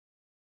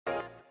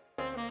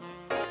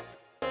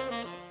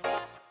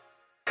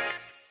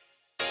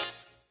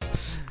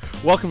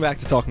Welcome back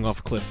to Talking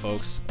Off a Cliff,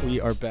 folks.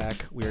 We are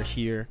back. We are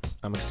here.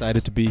 I'm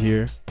excited to be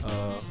here.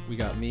 We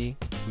got me.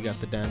 We got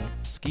the Dan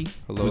Ski.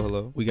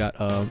 Hello. We got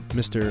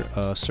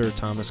Mr. Sir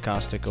Thomas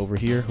Kostick over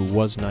here, who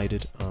was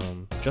knighted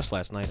just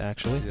last night,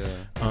 actually.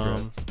 Yeah.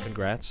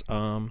 Congrats.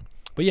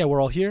 But yeah,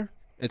 we're all here.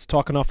 It's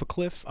Talking Off a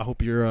Cliff. I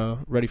hope you're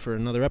ready for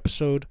another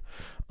episode.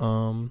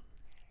 We're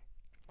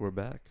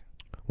back.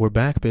 We're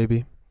back,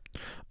 baby.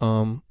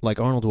 Like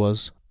Arnold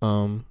was.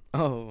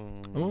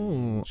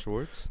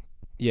 Schwartz?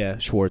 Yeah,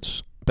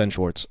 Schwartz. Ben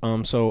Schwartz.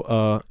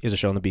 So he has a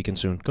show on the Beacon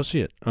soon. Go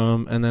see it.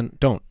 And then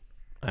don't,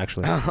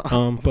 actually.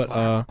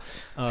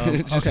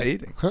 Just okay.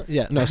 hating. Huh?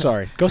 Yeah, no,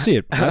 sorry. Go see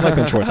it. I like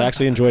Ben Schwartz. I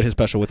actually enjoyed his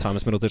special with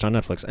Thomas Middleditch on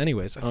Netflix.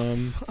 Anyways, what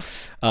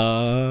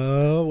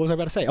was I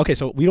about to say? Okay,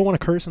 so we don't want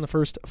to curse in the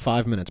first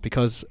 5 minutes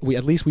because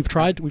we've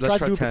tried to do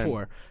it 10.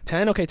 before.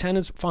 10, okay, 10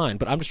 is fine,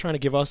 but I'm just trying to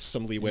give us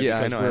some leeway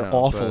because I we're know,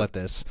 awful at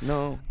this.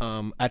 No.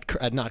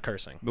 At not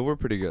cursing. But we're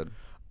pretty good.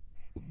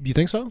 You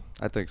think so?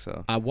 I think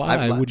so.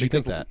 Why would you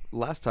think that?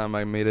 Last time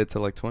I made it to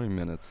like 20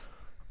 minutes.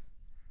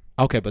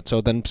 Okay, but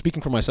so then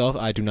speaking for myself,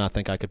 I do not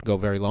think I could go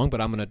very long. But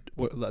I'm gonna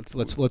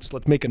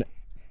let's make an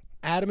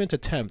adamant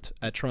attempt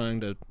at trying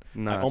to.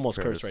 I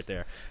almost curse right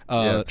there.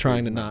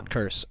 Trying to not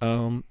curse.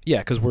 Yeah,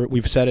 because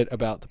we've said it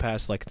about the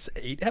past like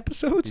 8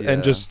 episodes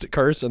and just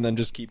curse and then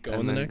just keep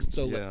going the next.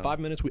 So like 5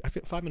 minutes. I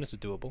feel 5 minutes is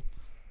doable.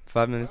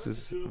 5 minutes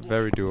is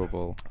very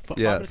doable. 5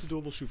 minutes is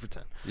doable. Shoot for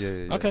 10.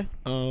 Yeah. Okay.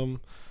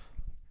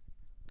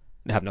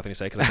 I have nothing to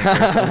say because I can't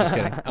curse. I'm just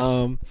kidding.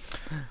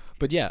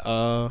 But yeah,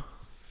 I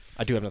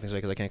do have nothing to say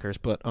because I can't curse.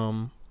 But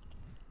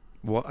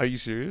What? Are you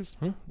serious?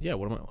 yeah.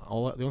 What am I? The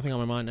only thing on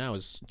my mind now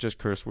is Just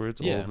curse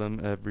words, all of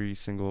them, every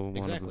single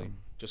one of them.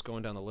 Just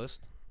going down the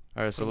list.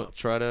 All right, so let's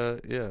try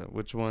to,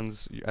 which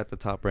one's at the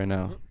top right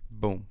now?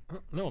 Boom.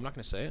 No, I'm not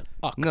going to say it.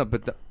 No,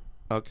 but,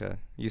 okay.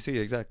 You see,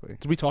 exactly.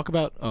 Did we talk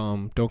about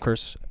Don't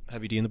Curse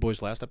Heavy D and the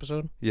Boys last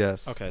episode?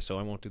 Yes. Okay, so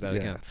I won't do that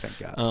again. Thank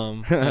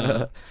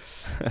God.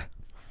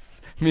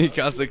 Me and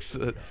Kostik's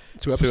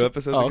 2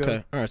 episodes ago?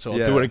 okay. All right, so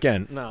I'll do it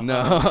again.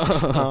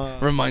 No.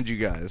 Remind you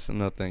guys.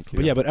 No, thank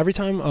you. But every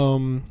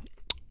time,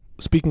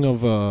 speaking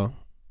of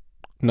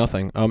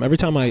nothing, every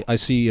time I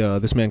see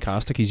this man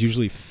Kostik, he's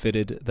usually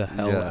fitted the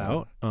hell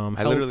out.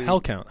 Hell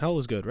count. Hell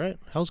is good, right?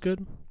 Hell's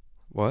good?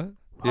 What?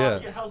 Yeah,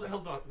 hell's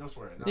not, no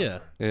swearing.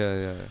 Yeah.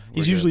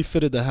 He's usually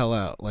fitted the hell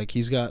out. Like,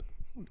 he's a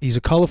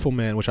colorful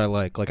man, which I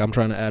like. Like, I'm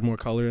trying to add more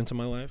color into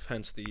my life,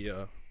 hence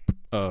the,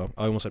 I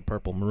almost said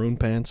purple, maroon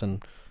pants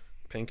and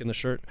pink in the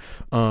shirt.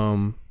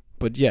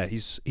 But yeah,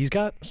 he's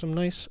got some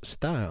nice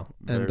style,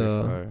 and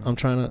I'm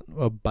trying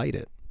to bite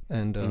it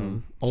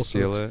and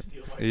also steal it.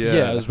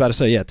 Yeah, I was about to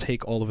say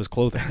take all of his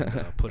clothing,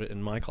 and, put it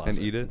in my closet,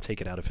 and eat it, and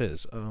take it out of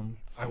his.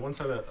 I once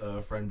had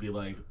a friend be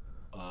like,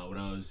 when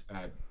I was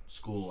at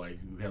school, like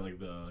we had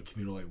like the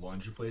communal like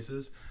laundry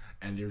places,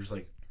 and they were just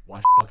like,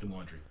 wash fucking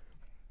laundry.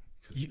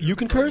 You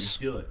can curse?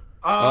 Steal it.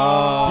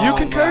 You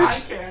can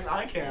curse?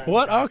 I can.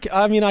 What? Okay.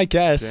 I mean, I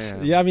guess.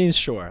 Damn. Yeah, I mean,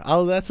 sure.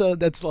 That's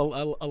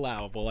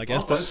allowable, I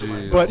guess.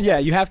 But yeah,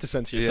 you have to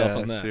censor yourself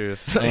on that.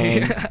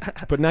 Seriously.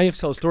 But now you have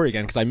to tell the story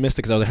again because I missed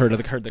it because I heard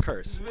the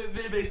curse.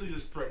 They basically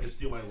just threatened to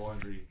steal my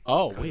laundry.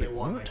 Oh wait, wait, they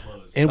want what? my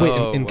clothes. And wait,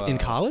 Oh, in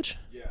college?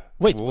 Yeah.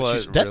 Wait,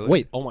 What? that, Really?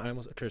 wait. Oh my, I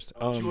almost cursed.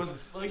 She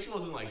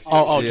wasn't like.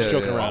 Just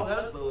joking yeah. around.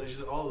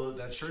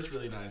 That shirt's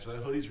really nice. That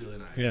hoodie's really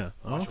nice. Yeah.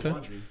 Wash Okay. your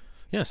laundry.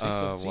 Yeah. See,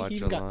 watch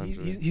he's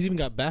laundry. he's even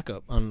got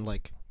backup on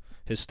like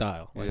his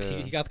style. Like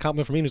he got the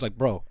compliment from me and he was like,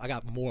 "Bro, I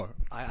got more.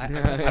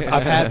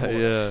 I've had more."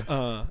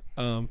 Yeah.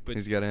 But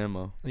He's got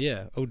ammo.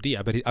 yeah. OD.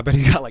 I bet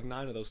he's got like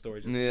 9 of those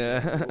stories.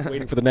 Yeah.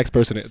 Waiting for the next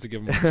person to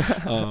give him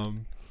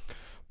one.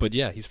 But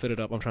yeah, he's fitted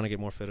up. I'm trying to get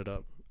more fitted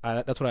up.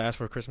 That's what I asked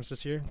for Christmas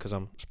this year because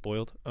I'm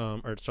spoiled.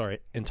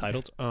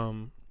 Entitled.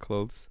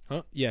 Clothes.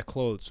 Huh? Yeah,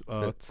 clothes.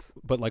 Fits.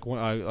 But like when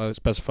I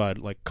specified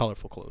like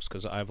colorful clothes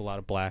because I have a lot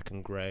of black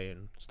and gray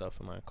and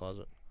stuff in my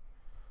closet.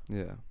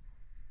 Yeah.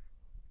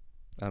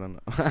 I don't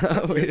know.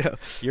 Yeah.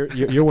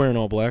 You're wearing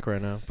all black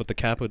right now, but the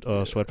cap with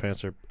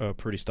sweatpants are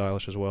pretty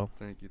stylish as well.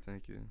 Thank you.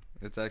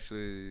 It's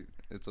actually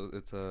it's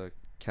a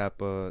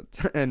Kappa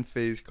and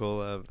FaZe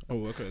collab.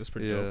 Oh, okay, that's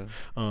pretty dope.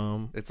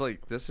 It's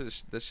like this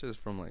is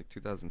from like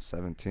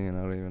 2017. I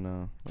don't even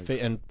know. Like,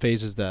 And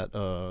FaZe is that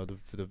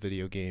the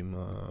video game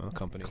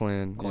company.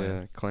 Clan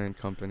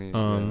company.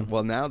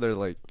 Well, now they're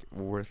like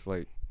worth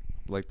like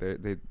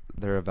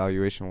their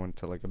evaluation went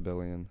to like $1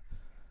 billion.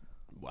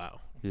 Wow.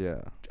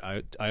 Yeah.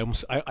 I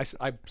almost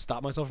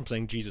stopped myself from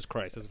saying Jesus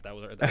Christ as if that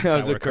was that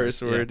was a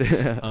curse word.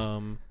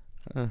 Yeah.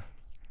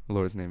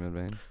 Lord's name in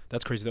vain.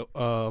 That's crazy though.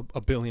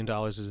 $1 billion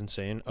is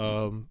insane.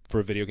 For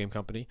a video game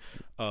company,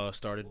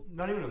 started.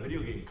 Not even a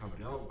video game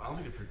company. I don't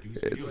think it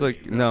produced. It's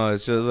like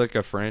it's just like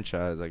a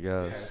franchise, I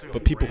guess. Yeah, like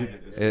But people who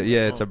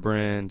it's a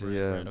brand.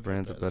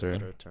 Brand's a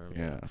better term.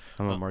 Yeah,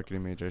 I'm a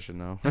marketing major. I should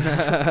know.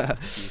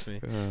 Excuse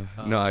me.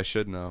 No, I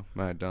should know.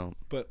 No, I don't.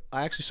 But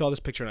I actually saw this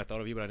picture and I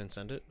thought of you, but I didn't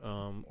send it.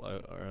 On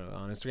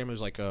Instagram, it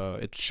was like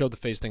it showed the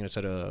FaZe thing. It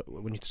said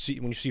when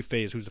you see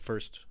FaZe, who's the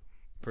first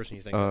person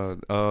you think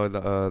of?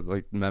 The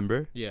like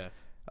member. Yeah.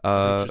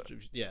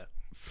 Yeah.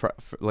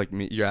 like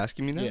me, you're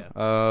asking me now?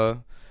 Yeah.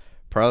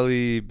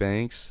 Probably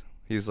Banks.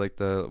 He's like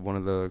one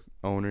of the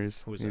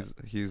owners. Who is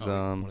that? He's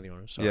one of the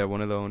owners. Sorry. Yeah,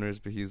 one of the owners,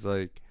 but he's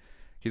like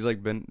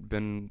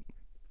been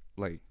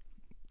like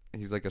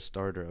he's like a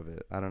starter of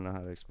it. I don't know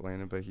how to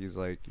explain it, but he's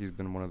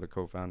been one of the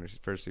co-founders.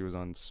 First he was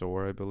on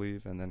Soar, I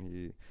believe, and then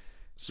he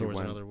Soar's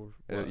another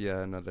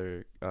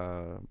another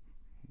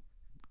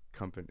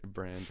company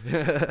brand.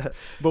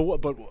 But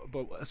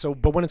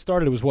when it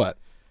started, it was what?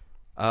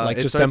 Like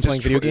just them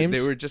playing video games?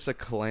 They were just a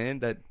clan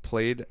that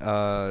played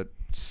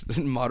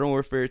Modern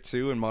Warfare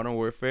 2 and Modern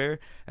Warfare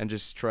and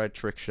just tried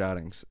trick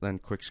shotting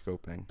and quick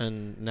scoping.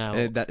 And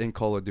now that in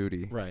Call of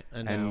Duty. Right.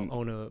 And now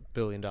own $1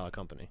 billion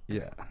company.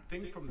 Yeah. I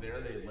think from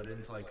there they led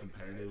into like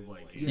competitive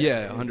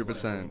Yeah,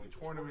 100%. Like,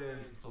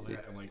 tournaments and stuff like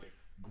that, and like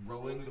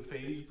growing the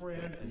FaZe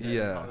brand, and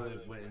then probably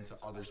went into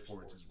other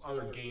sports,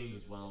 other games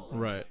as well.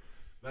 Right.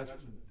 That's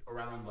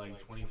around like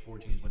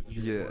 2014 is when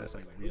esports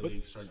like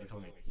really started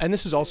becoming. And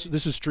this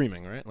is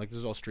streaming, right? Like this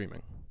is all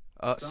streaming.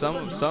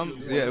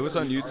 It was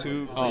on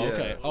YouTube. Oh,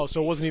 okay. Oh,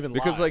 so it wasn't even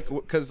because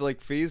live.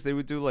 FaZe they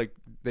would do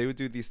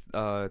these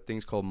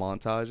things called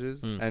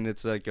montages, and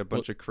it's like a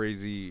bunch of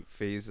crazy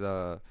FaZe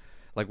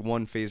like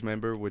one FaZe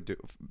member would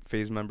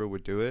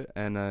do it,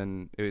 and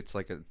then it's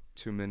like a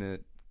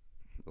 2-minute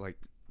like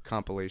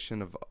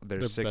compilation of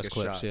their sickest best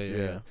clips. shots.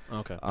 Yeah.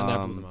 Okay. And that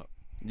blew them up.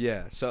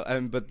 Yeah. So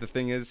but the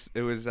thing is,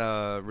 it was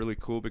really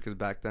cool because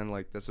back then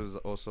like this was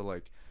also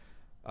like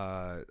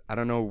I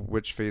don't know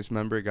which FaZe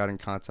member got in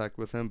contact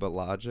with him, but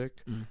Logic,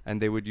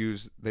 and they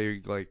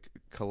like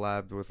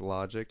collabed with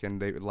Logic,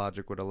 and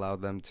Logic would allow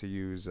them to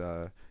use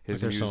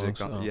his music,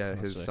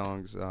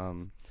 songs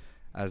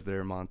as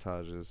their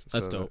montages.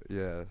 That's dope.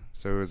 Yeah,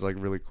 so it was like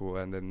really cool,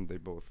 and then they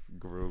both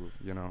grew,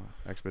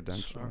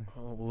 exponentially.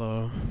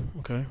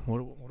 Okay,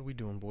 what are we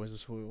doing, boys?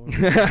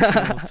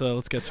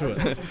 Let's get to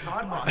it.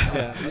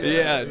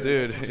 Yeah,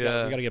 dude.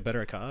 Yeah, we gotta get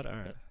better at COD. All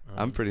right.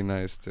 I'm pretty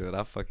nice, dude.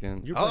 I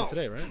fucking. You're playing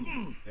today, right?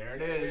 There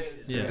it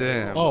is. Yeah.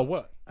 Damn. Oh,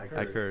 what? I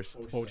cursed.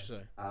 What would you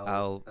say?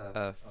 I'll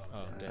F.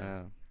 Oh,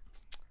 damn.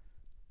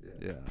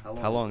 Yeah.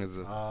 How long is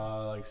it?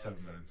 Like 7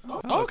 minutes.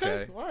 Oh,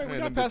 okay. All right, we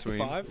got past the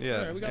 5. Yeah,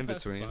 all right, we got in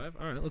past between. the 5.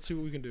 All right, let's see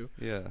what we can do.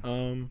 Yeah.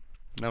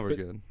 Now we're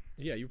good.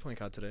 Yeah, you were playing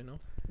COD today,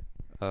 no?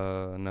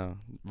 No.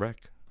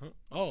 Wreck. Huh?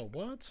 Oh,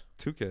 what?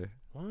 2K.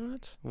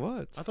 What?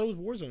 I thought it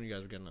was Warzone you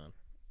guys were getting on.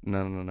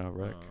 No,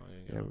 Wreck.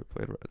 Yeah, we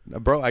played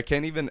Wreck. Bro, I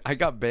can't even. I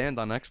got banned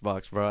on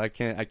Xbox, bro. I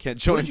can't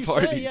join parties.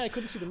 What did you say? Yeah, I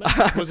couldn't see the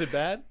message. Was it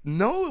bad?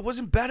 No, it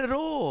wasn't bad at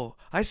all.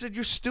 I said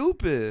you're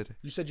stupid.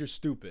 You said you're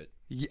stupid.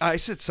 I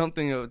said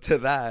something to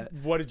that.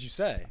 What did you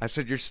say? I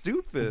said you're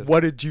stupid. What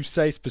did you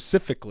say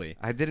specifically?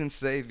 I didn't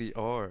say the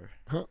R.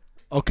 Huh?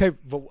 Okay,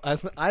 but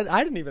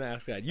I didn't even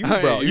ask that. You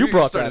brought that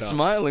up. Started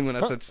smiling when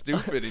I said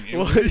stupid. And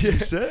what did you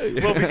say?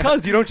 Well,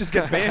 because you don't just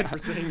get banned for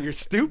saying you're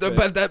stupid.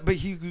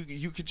 But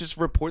you could just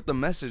report the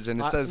message, and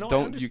it says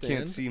you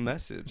can't see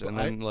message, and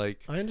then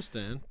like. I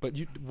understand, but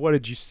what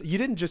did you say? You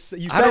didn't just.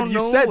 You said. I don't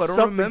know. You said I don't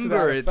something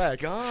remember. To that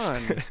it's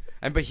gone.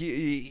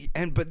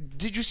 But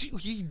did you see?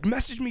 He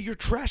messaged me. You're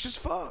trash as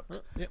fuck.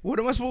 Yeah. What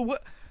am I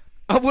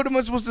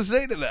supposed to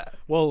say to that?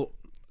 Well,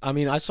 I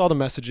mean, I saw the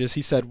messages.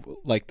 He said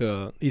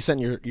he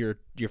sent your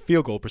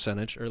field goal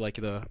percentage, or like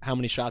how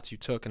many shots you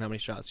took and how many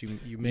shots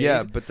you made.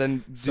 Yeah, but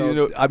then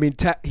I mean,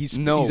 he's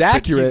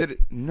accurate.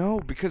 No,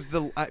 because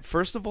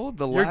first of all,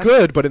 you're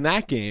good, but in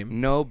that game,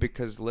 no,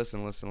 because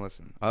listen.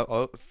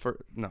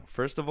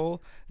 First of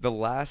all, the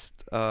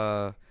last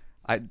 5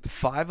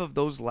 of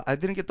those I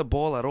didn't get the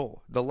ball at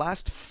all. The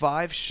last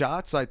 5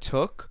 shots I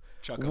took.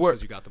 Chuck ups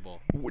because you got the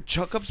ball.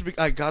 Chuck ups.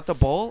 I got the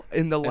ball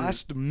in the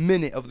last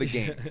minute of the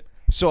game.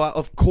 So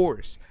of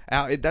course,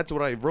 that's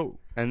what I wrote,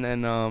 and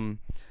then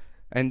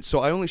and so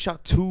I only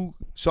shot 2.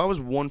 So I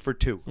was 1 for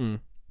 2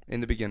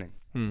 in the beginning,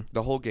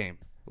 the whole game.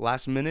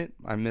 Last minute,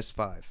 I missed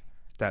 5.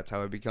 That's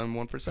how I become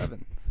 1 for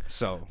 7.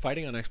 So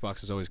fighting on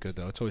Xbox is always good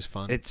though. It's always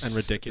fun and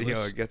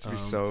ridiculous. It gets me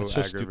so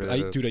aggravated.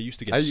 I used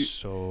to get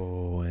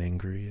so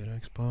angry at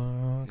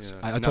Xbox.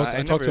 Yeah.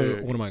 I talked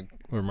to one of my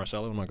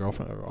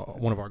girlfriend,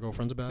 one of our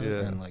girlfriends about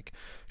it, and like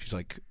she's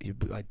like,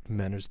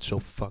 men are so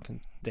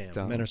fucking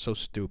dumb. Men are so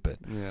stupid.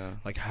 Yeah.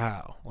 Like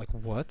how? Like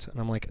what? And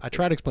I'm like, I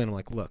try to explain. I'm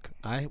like, look,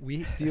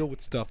 we deal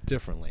with stuff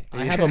differently.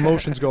 I have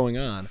emotions going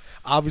on.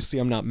 Obviously,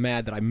 I'm not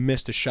mad that I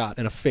missed a shot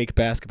in a fake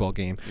basketball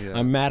game. Yeah.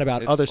 I'm mad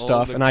about other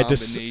stuff, and I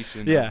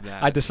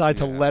decide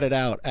to let it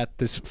out at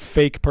this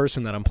fake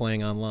person that I'm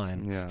playing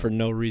online for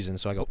no reason.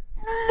 So I go.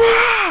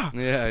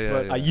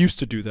 But I used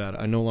to do that.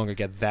 I no longer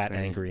get that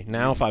angry.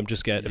 Now, if I'm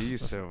just you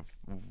used to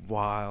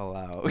wild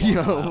out.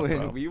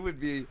 We would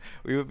be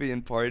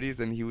in parties,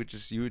 and you would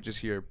just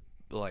hear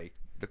like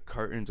the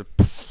curtains of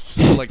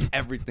like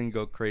everything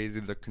go crazy.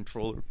 The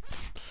controller.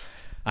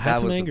 I had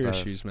some anger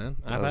issues, man.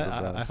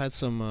 I've had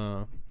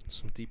some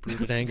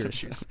deep-rooted anger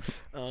issues.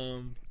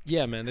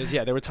 Yeah, man.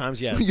 There were times,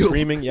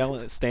 screaming,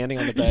 yelling, standing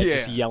on the bed,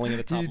 just yelling at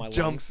the top of my lungs.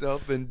 He jumps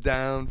up and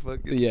down,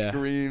 fucking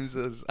screams.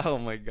 Oh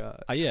my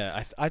god.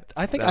 I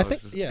think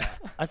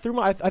I threw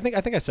my. I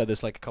think I said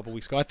this like a couple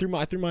weeks ago. I threw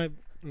my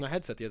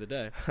headset the other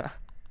day.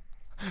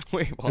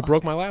 Wait, what? It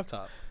broke my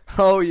laptop.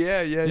 Oh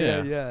yeah.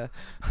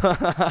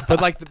 but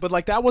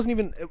like that wasn't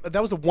even.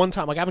 That was the one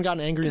time. Like I haven't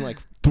gotten angry in like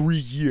 3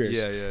 years.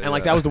 Yeah. And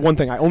like that was the one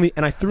thing. I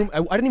threw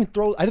him. I didn't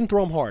throw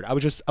him hard. I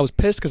was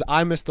pissed because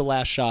I missed the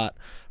last shot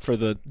for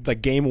the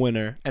game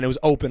winner, and it was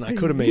open. I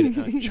could have made it.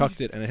 And I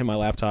chucked it, and it hit my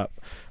laptop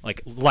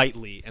like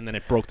lightly, and then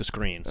it broke the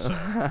screen. So,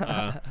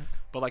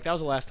 but like that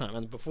was the last time.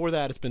 And before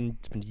that, it's been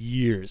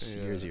years.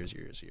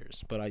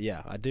 But I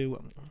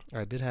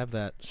did have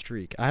that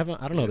streak. I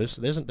don't know.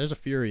 There's a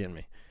fury in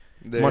me.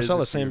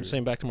 Marcella,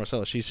 same back to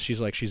Marcella.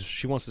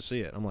 She wants to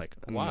see it. I'm like,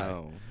 why?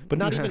 No. But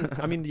not even.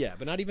 I mean, yeah,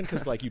 but not even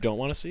because like you don't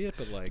want to see it,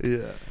 but like,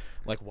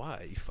 like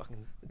why? You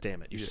fucking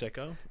damn it, you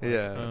sicko. Like,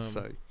 it's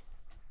like,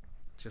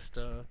 just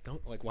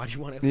don't like. Why do you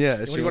want to?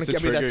 Yeah, she wants to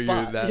get me trigger that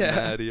spot? you that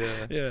mad.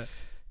 Yeah. Yeah.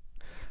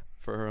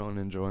 For her own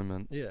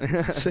enjoyment. Yeah.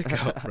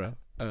 Sicko, bro.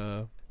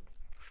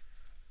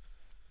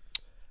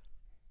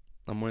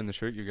 I'm wearing the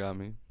shirt you got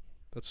me.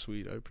 That's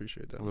sweet. I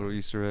appreciate that. A little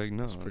Easter egg.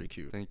 No, it's pretty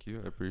cute. Thank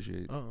you. I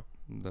appreciate.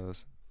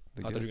 Those.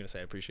 I thought you were gonna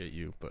say I appreciate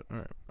you, but all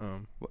right.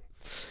 What?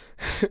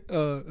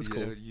 That's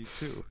cool. You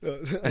too.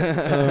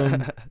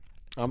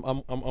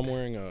 I'm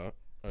wearing a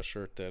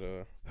shirt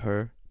that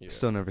Her. Yeah.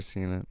 Still never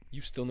seen it.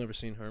 You've still never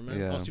seen her, man.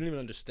 Yeah. Oh, so you don't even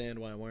understand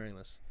why I'm wearing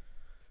this.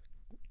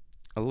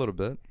 A little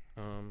bit.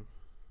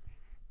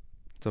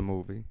 It's a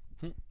movie.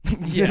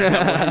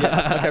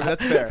 Yeah. Okay,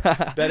 that's fair.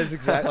 That is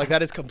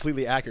that is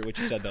completely accurate what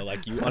you said though.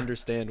 Like you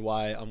understand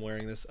why I'm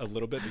wearing this a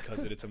little bit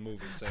because it's a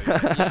movie. So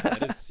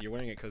you're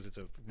wearing it because it's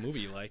a movie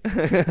you like.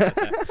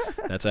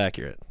 That's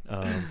accurate.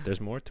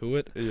 There's more to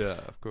it. Yeah,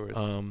 of course.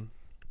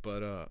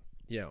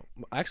 Yeah,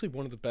 actually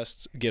one of the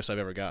best gifts I've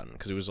ever gotten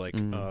because it was like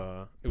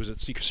it was a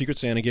secret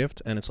Santa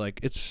gift, and it's like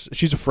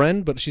she's a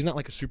friend, but she's not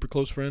like a super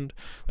close friend.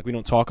 Like we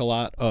don't talk a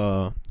lot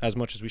as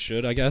much as we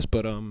should, I guess,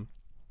 but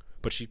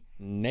she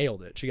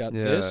nailed it. She got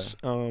this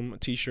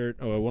T-shirt,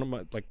 one of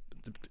my like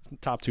the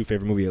top 2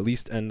 favorite movie at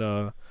least, and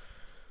a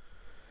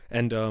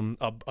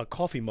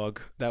coffee mug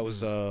that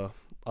was La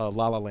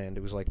La Land.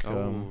 It was like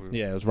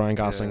it was Ryan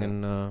Gosling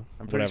and I'm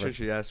pretty whatever. sure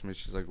she asked me.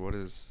 She's like, "What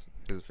is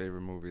his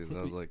favorite movies?" And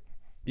I was like,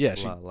 "Yeah,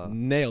 she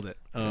nailed it.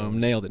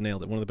 Nailed it.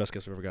 One of the best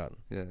gifts I've ever gotten."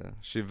 Yeah,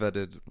 she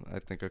vetted I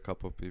think a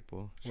couple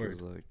people. She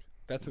was like,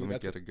 That's a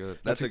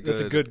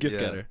good gift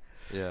getter.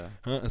 Yeah.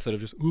 Instead of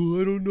just, I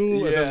don't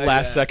know. And then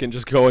last second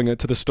just going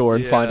to the store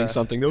and finding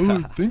something.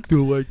 I think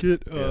they'll like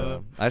it.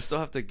 I still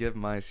have to give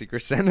my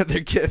Secret Santa their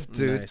gift,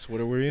 dude. Nice.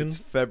 What are we in? It's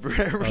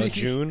February.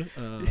 June.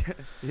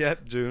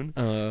 Yep, June.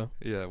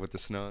 Yeah, with the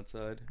snow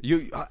outside.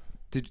 Do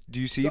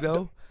you see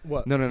though?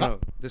 What? No.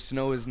 The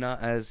snow is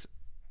not as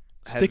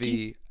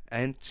heavy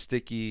and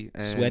sticky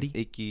and sweaty,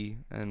 icky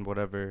and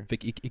whatever.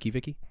 Icky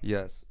Vicky?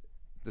 Yes.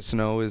 The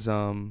snow is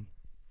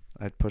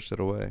I pushed it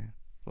away.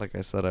 Like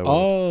I said I would.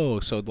 Oh,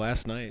 so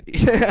last night,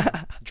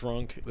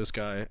 drunk, this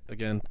guy,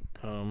 again,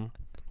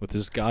 with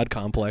this God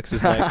complex,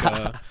 is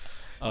like...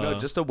 no,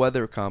 just a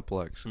weather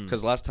complex.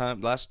 Because last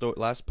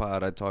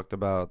pod, I talked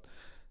about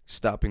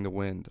stopping the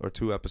wind, or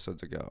 2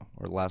 episodes ago,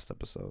 or last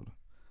episode.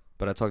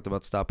 But I talked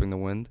about stopping the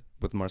wind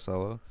with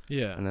Marcelo.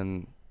 Yeah. And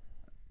then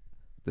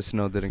the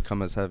snow didn't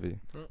come as heavy.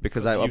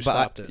 Because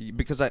stopped it.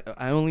 Because I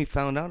only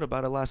found out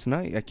about it last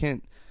night. I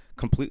can't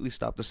completely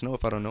stop the snow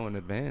if I don't know in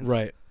advance.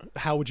 Right.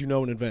 How would you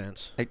know in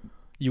advance?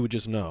 You would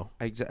just know.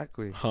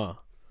 Exactly. Huh.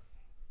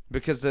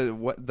 Because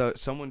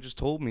someone just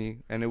told me,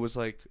 and it was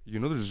like,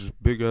 there's this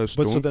big ass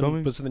storm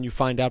coming. But so then you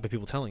find out by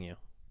people telling you,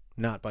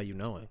 not by you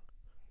knowing,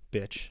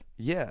 bitch.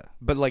 Yeah,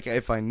 but like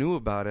if I knew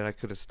about it, I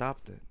could have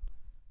stopped it.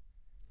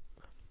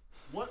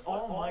 What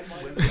almighty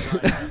weather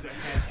guy uses a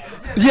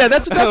hand? Yeah,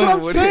 that's what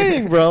I'm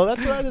saying, bro.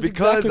 That's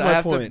because exactly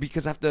my point.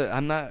 Because I have to.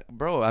 I'm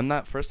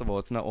not. First of all,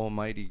 it's not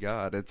Almighty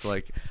God. It's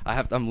like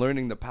I'm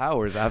learning the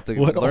powers. I have to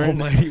what learn.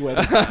 Almighty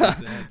weather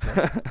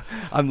God?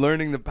 I'm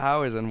learning the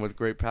powers, and with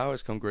great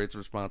powers come great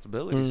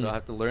responsibility. So I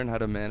have to learn how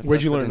to manifest.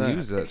 Where'd you learn and that?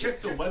 use it.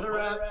 Check the weather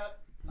app.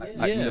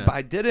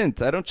 I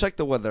didn't. I don't check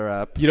the weather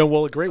app.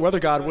 Well, a great weather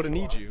god wouldn't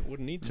need you.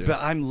 Wouldn't need to.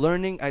 But I'm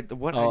learning.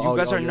 You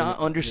guys are not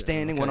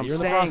understanding what I'm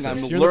saying. I'm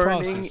You're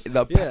learning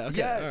the process.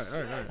 Yes.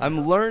 All right.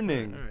 I'm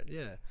learning. All right,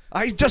 yeah.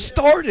 I just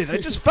started. I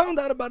just found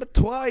out about it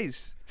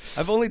twice.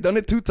 I've only done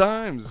it 2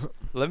 times.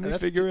 Let me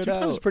figure it out. 2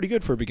 times is pretty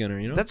good for a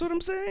beginner, That's what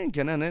I'm saying.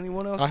 Can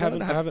anyone else? I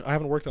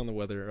haven't worked on the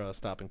weather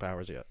stopping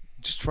powers yet.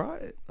 Just try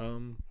it.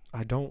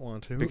 I don't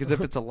want to. Because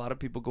if it's a lot of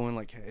people going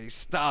like, "Hey,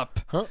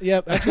 stop,"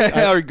 Yeah, actually,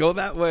 or go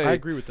that way. I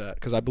agree with that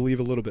because I believe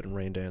a little bit in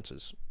rain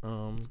dances.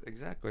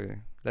 Exactly.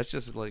 That's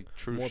just like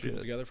true more shit. People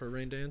together for a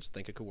rain dance.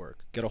 Think it could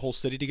work. Get a whole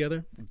city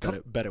together.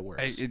 Bet it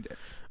works.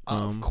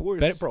 Of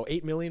course, bet it, bro.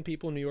 8 million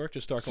people in New York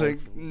just start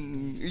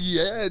going.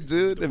 Yeah,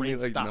 dude. The rain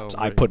stops.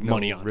 No I put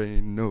money on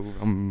rain. No,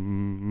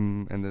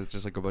 and there's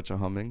just like a bunch of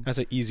humming. That's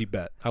an easy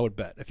bet. I would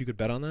bet if you could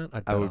bet on that.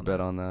 I would bet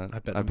on that.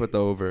 I put the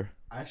over.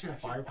 I actually have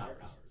firepower.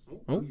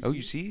 Oh,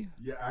 you see?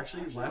 Yeah,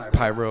 actually, last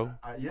pyro.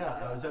 I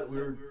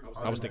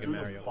was thinking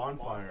Mario.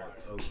 Bonfire,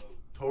 a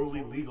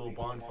totally legal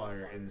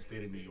bonfire in the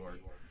state of New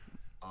York.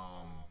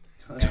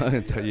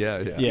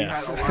 Yeah. We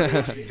had a lot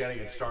of issues getting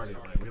it started.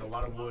 Like, we had a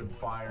lot of wood,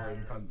 fire,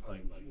 and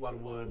like a lot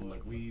of wood, and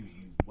like weeds,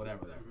 and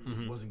whatever.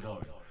 It wasn't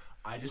going.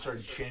 I just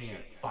started chanting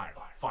it, fire,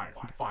 fire,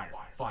 fire,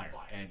 fire,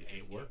 and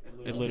it worked.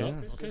 It lit up.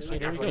 Okay, so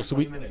there we go. Like So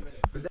 20 minutes.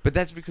 But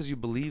that's because you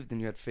believed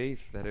and you had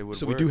faith that it would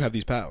so work. we do have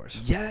these powers.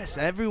 Yes,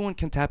 everyone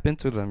can tap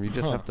into them. You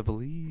just have to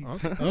believe.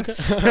 Okay.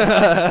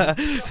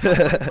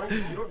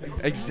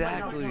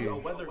 Exactly. A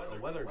weather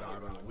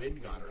god, or a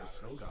wind god, or a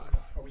snow god.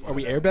 Are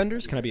we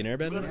airbenders? Can I be an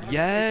airbender?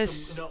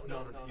 Yes. No.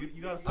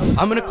 You gotta.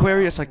 I'm an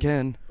Aquarius. I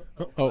can.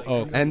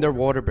 Oh. And they're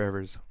water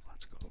bearers.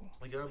 Let's go.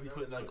 Like, you gotta be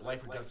put in like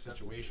life or death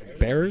situations.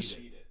 Bears?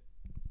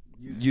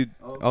 You.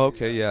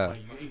 Okay. Yeah. Like,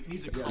 it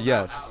needs to come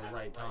Yes. out at the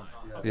right time.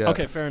 Yeah.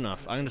 Okay, fair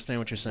enough. I understand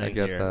what you're saying I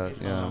get here.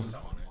 that. Yeah.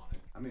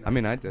 I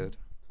mean, I did.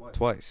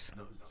 Twice.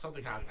 No,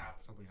 something happened.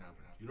 Something's happened.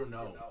 You don't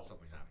know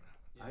something's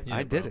happened.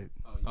 I did it.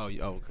 Oh,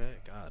 okay,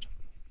 God.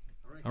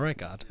 All right,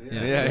 God.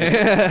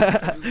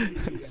 Yeah.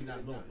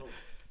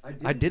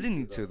 I didn't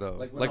need to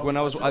though. Like when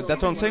I was, that's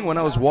what I'm saying. When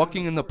I was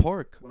walking in the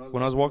park,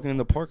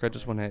 I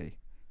just went, hey.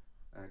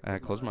 And I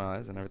closed my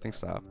eyes and everything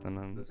stopped. And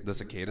then the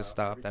cicadas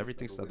stopped.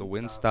 Everything stopped. The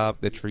wind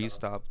stopped. The trees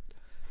stopped.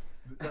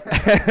 You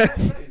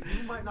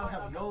might not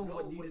have known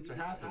what needed to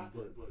happen,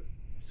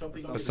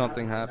 but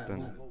something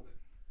happened.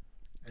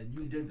 And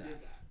you did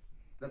that.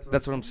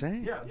 That's what I'm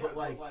saying. Yeah, but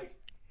like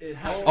it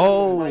happened.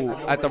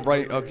 Oh, at the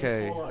right.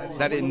 Okay,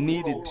 that it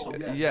needed.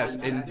 To, yes,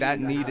 and that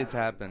needed to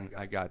happen.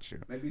 I got you.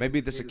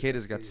 Maybe the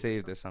cicadas got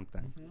saved or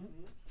something.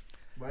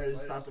 But it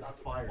stopped at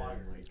the fire.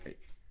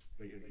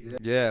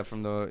 Yeah,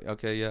 from the.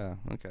 Okay, yeah,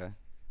 okay.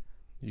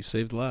 You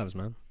saved lives,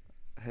 man.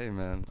 Hey,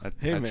 man. I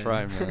man.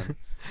 try, man.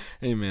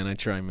 Hey, man, I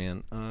try,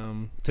 man.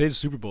 Today's the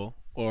Super Bowl,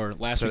 or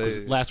last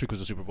week was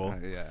the Super Bowl.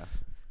 Yeah.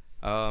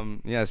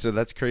 Yeah, so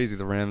that's crazy.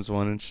 The Rams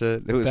won and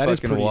shit. It was That is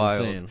fucking pretty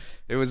wild. insane.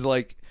 It was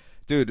like,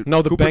 dude.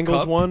 No, the Cooper Bengals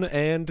Kupp? won,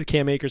 and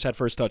Cam Akers had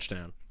first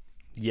touchdown.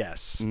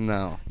 Yes.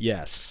 No.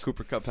 Yes.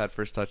 Cooper Kupp had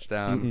first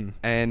touchdown,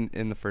 and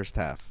in the first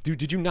half. Dude,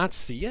 did you not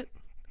see it?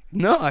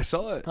 No, I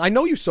saw it. I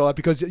know you saw it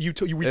because we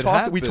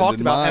happened talked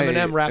in about my-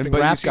 Eminem rapping but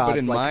you Rap see, but God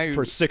in my-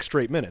 for 6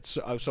 straight minutes.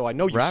 So I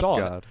know you Rap saw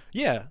God? it.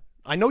 Yeah.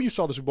 I know you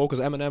saw the Super Bowl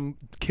because Eminem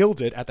killed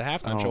it at the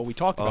halftime show. We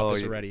talked about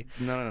this already.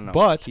 No.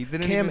 But He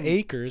didn't Cam even-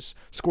 Akers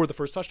scored the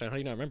first touchdown. How do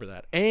you not remember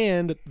that?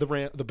 And the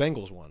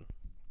Bengals won.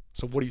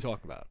 So what are you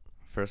talking about?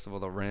 First of all,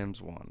 the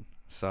Rams won.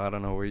 So I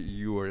don't know what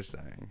you were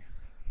saying.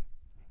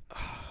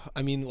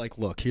 I mean, like,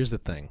 look, here's the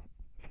thing.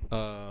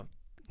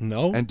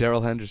 No. And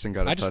Darrell Henderson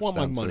got a I just want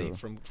my touchdown, money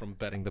too. from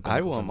betting the Bengals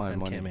I want my and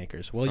money Cam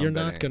Akers. Well, from you're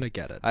not betting. going to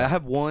get it. I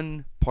have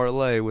one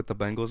parlay with the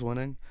Bengals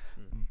winning,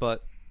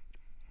 but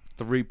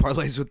 3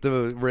 parlays with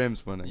the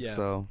Rams winning. Yeah.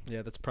 So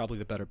Yeah, that's probably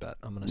the better bet,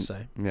 I'm going to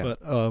say. yeah.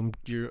 But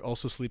you're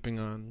also sleeping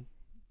on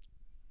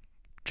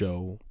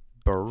Joe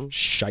Burr,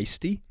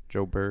 Shiesty.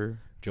 Joe Burr,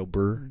 Joe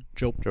Burr.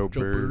 Joe Burr.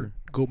 Burr.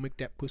 Go make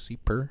that pussy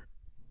purr.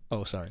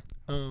 Oh, sorry.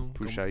 Go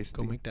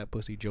Shiesty. make that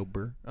pussy Joe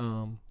Burr.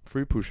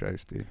 Free Pooh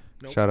Shiesty.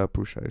 Nope. Shout out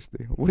Pooh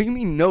Shiesty. What do you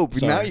mean nope?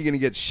 Sorry. Now you're gonna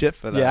get shit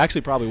for that. Yeah,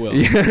 actually probably will.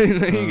 Yeah, now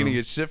you're gonna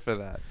get shit for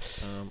that.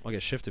 I'll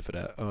get shifted for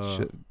that.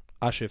 Shit.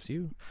 I shift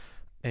you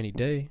any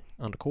day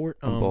on the court.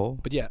 Bowl?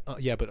 But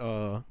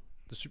the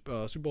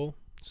Super Bowl.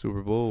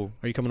 Super Bowl.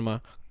 Are you coming to my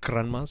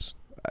grandma's?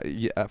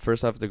 Yeah. At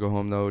first, I have to go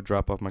home though,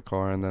 drop off my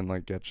car, and then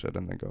like get shit,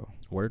 and then go.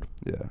 Word.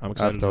 Yeah. I'm I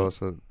excited have to to-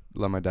 also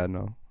let my dad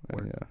know.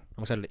 Word. Yeah.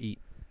 I'm excited to eat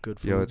good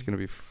food. Yo, it's gonna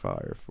be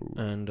fire food.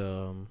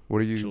 And What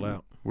do you? chill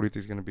out. What do you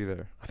think's gonna be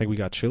there? I think we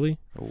got chili.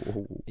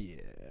 Oh. Yeah,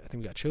 I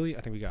think we got chili.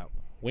 I think we got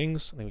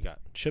wings. I think we got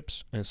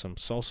chips and some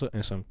salsa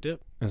and some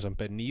dip and some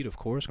pernil, of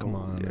course. Come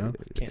on, yeah, now.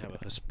 yeah, Can't have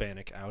a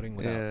Hispanic outing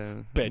without Yeah.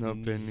 pernil. No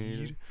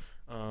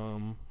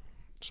pernil.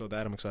 So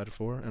that I'm excited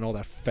for, and all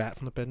that fat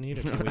from the pernil.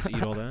 I can't wait to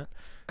eat all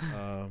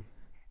that.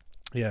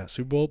 Yeah,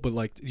 Super Bowl. But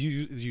like, you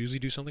usually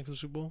do something for the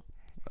Super Bowl?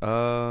 At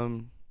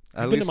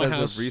You've been least to my as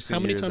house. of recent How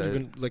many years, times have you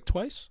been? Like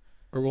twice,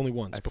 or only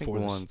once I before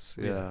think this? once.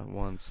 Yeah,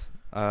 once.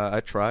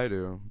 I try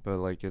to, but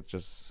like it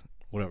just.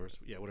 Whatever's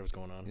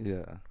going on.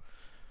 Yeah.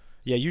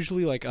 Yeah,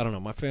 usually like I don't know.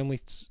 My family,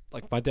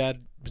 like my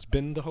dad has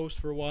been the host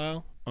for a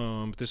while.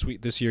 But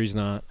this year he's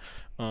not.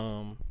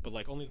 But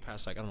like only the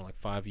past like I don't know like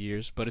 5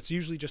 years. But it's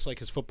usually just like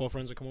his football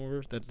friends that come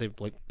over that they've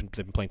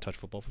been playing touch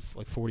football for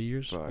like 40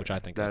 years, Right. which I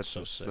think that's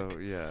so sick. So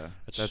yeah,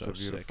 That's that's so a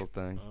beautiful sick.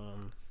 thing.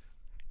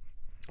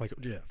 Like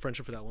yeah,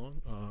 friendship for that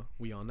long.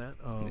 We on that.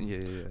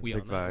 Yeah. We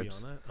Big on that. We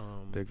vibes.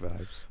 on that. Big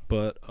vibes.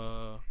 But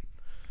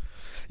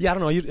yeah, I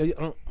don't know. I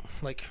don't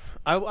like.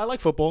 I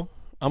like football.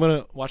 I'm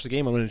gonna watch the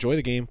game. I'm gonna enjoy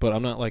the game, but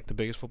I'm not like the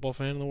biggest football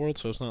fan in the world.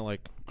 So it's not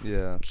like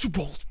Yeah. Super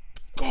Bowl,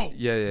 go.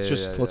 Yeah. It's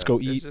just let's go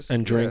eat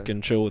and drink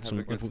and chill with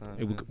some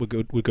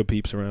with good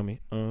peeps around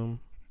me.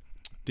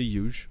 The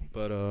huge.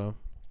 But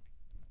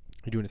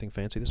you do anything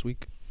fancy this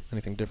week?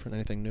 Anything different?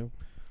 Anything new?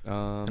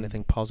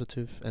 Anything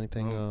positive?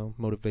 Anything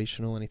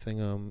motivational?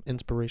 Anything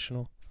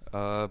inspirational?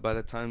 By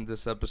the time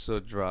this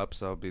episode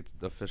drops, I'll be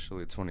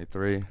officially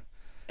 23.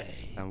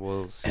 And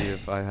we'll see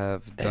if I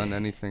have done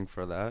anything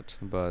for that,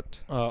 but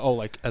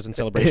like as in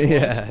celebration.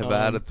 yeah, but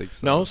I don't think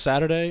so. No,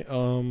 Saturday.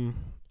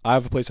 I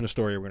have a place in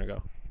Astoria we're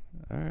gonna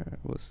go. All right,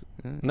 we'll see.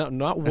 Yeah. No,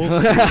 not we'll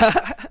see.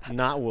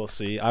 Not we'll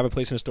see. I have a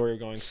place in Astoria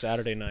going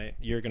Saturday night.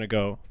 You're gonna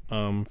go,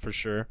 for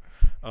sure.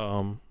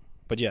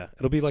 But yeah,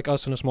 it'll be like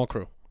us in a small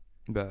crew.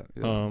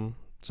 Yeah.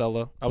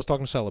 Sella. I was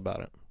talking to Sella about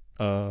it.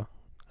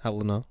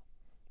 Helena,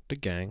 the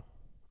gang.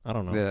 I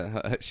don't know.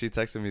 Yeah, she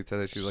texted me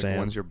today. She was like,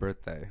 "When's your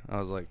birthday?" I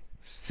was like,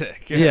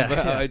 "Sick." Yeah. But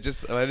I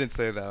didn't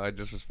say that. I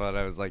just responded.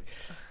 I was like,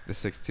 "The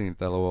 16th,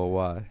 LOL,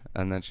 why?"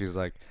 And then she's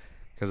like,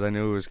 "Because I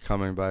knew it was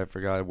coming, but I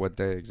forgot what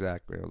day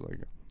exactly." I was like,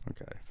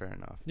 "Okay, fair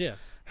enough." Yeah.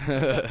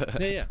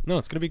 Yeah. No,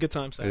 it's gonna be a good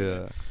time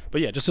Saturday. Yeah. But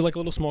yeah, just like a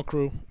little small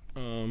crew.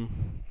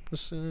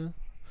 Just, so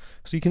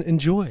you can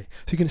enjoy.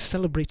 So you can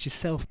celebrate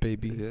yourself,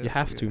 baby. Yeah, you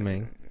have to,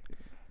 man.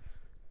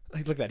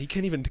 Like, look at that. He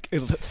can't even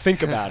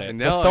think about it.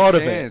 No, the thought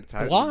of it.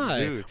 Dude.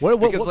 Why?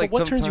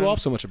 What turns you off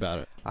so much about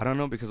it? I don't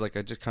know, because like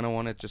I just kind of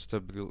want it just to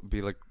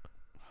be like,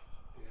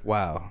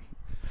 wow.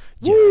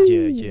 Yeah.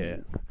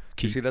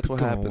 You see, that's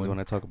what happens when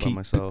I talk about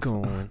myself.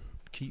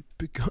 Keep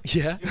it going.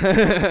 Yeah.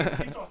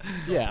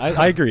 Yeah,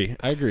 I agree.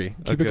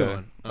 Keep it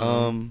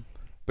going.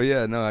 But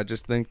yeah, no, I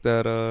just think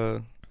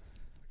that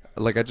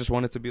like I just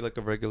want it to be like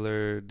a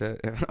regular day.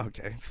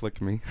 Okay,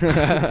 flick me.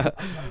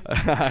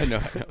 I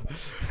know.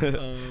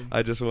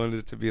 I just wanted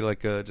it to be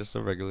like just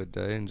a regular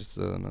day, and just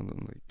I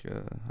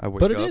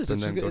wake up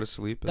and then go to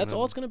sleep. That's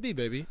all it's gonna be,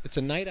 baby. It's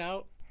a night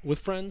out with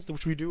friends,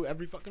 which we do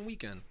every fucking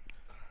weekend.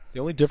 The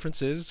only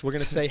difference is we're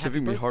gonna say happy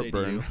birthday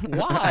heartburn. to you.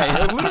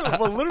 Why?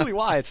 literally,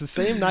 why? It's the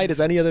same night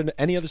as any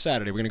other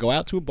Saturday. We're gonna go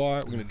out to a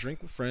bar. We're gonna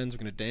drink with friends.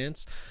 We're gonna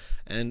dance.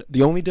 And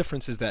the only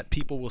difference is that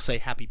people will say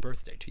happy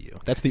birthday to you.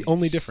 That's the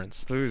only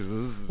difference. Dude, this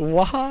is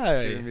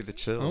why? giving me the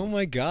chills. Oh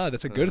my god,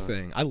 that's a good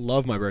thing. I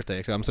love my birthday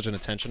because I'm such an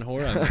attention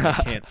whore.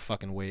 I can't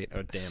fucking wait.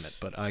 Oh damn it!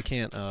 But I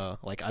can't.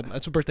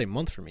 It's a birthday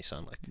month for me,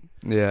 son. Like.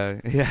 Yeah.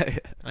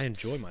 I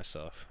enjoy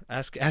myself.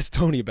 Ask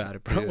Tony about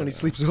it, bro. Yeah. When he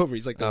sleeps over,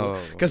 he's like,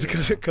 because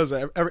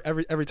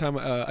every time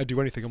I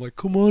do anything, I'm like,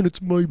 come on,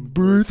 it's my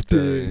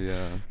birthday.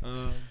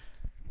 Yeah.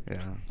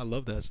 I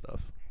love that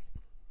stuff.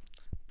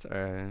 It's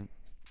alright.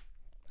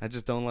 I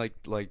just don't like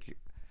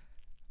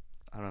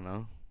I don't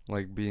know,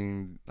 like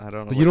being, I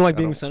don't know. But you don't like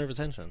being the center of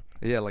attention.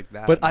 Yeah, like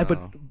that. But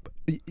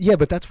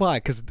that's why,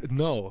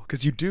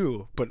 because you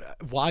do. But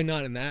why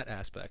not in that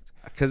aspect?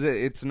 Because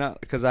it's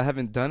not, because I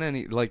haven't done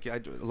any,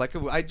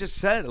 I just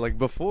said like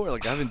before,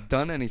 like I haven't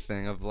done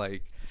anything of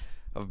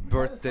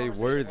birthday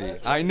worthy.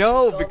 I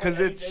know,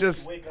 because it's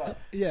just.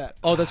 Yeah.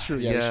 Oh, that's true.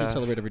 Yeah, we should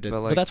celebrate every day.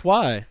 But that's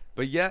why.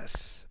 But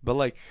yes,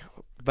 but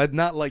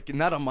not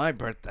on my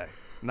birthday.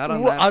 Not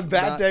on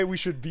that day. We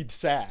should be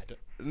sad.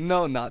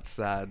 No, not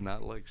sad.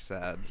 Not like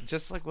sad.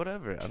 Just like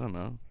whatever. I don't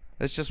know.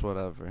 It's just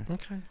whatever.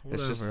 Okay.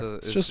 Whatever.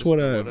 It's just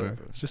whatever.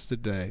 It's just a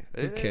day.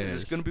 Who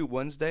cares? It's gonna be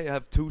Wednesday. I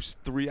have 2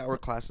 3-hour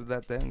classes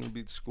that day. I'm gonna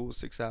be at school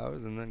 6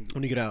 hours, and then.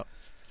 When you get out.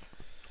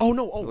 Oh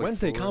no! Oh,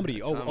 Wednesday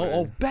comedy.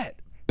 Oh, bet.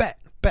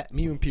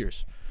 Me and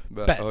Pierce.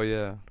 Bet. Oh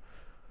yeah.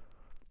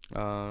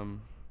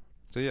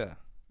 So yeah.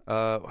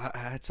 I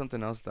had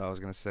something else that I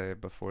was gonna say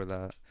before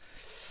that.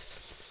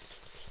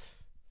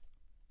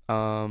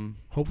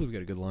 Hopefully we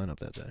get a good lineup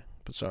that day.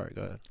 But sorry,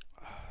 go ahead.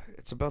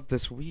 It's about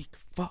this week.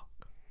 Fuck.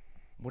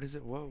 What is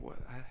it? What?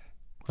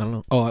 I don't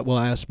know. Oh, well,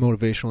 I asked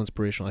motivational,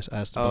 inspirational. I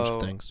asked a bunch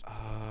of things.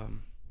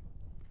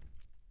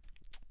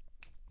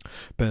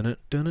 Dan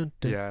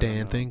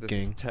thinking.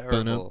 This is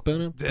terrible.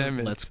 Damn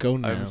it. Let's go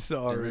now. I'm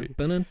sorry.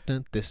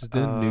 This is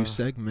the new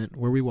segment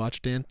where we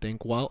watch Dan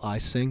think while I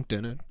sing.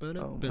 Oh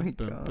my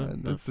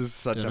god. This is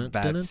such a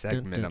bad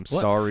segment. I'm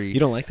sorry. You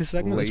don't like this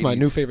segment? It's my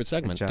new favorite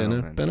segment.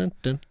 No.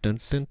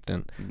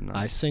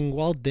 I sing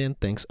while Dan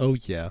thinks. Oh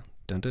yeah.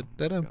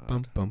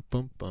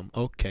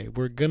 Okay,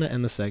 we're gonna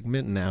end the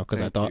segment now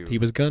because I thought he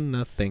was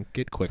gonna think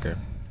it quicker.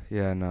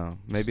 Yeah, no.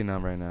 Maybe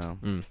not right now.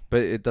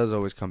 But it does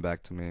always come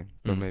back to me.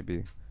 But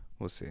maybe.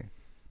 We'll see.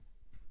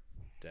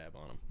 Dab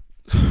on him.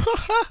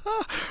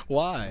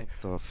 Why?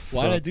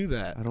 Why did I do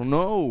that? I don't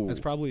know. It's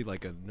probably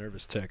like a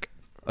nervous tick.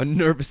 A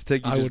nervous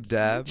tick? You just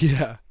dab?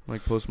 Yeah.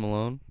 Like Post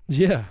Malone?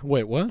 Yeah.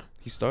 Wait, what?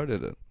 He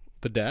started it.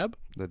 The dab?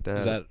 The dab.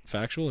 Is that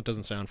factual? It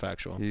doesn't sound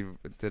factual. He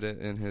did it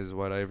in his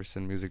White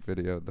Iverson music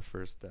video, the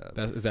first dab.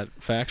 Is that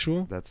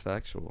factual? That's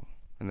factual.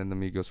 And then the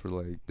Migos were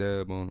like,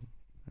 dab on him.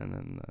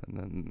 And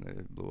then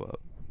it blew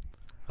up.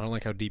 I don't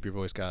like how deep your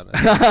voice got.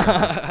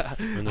 I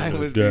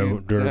was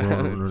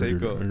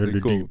take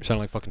off. Sound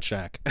like fucking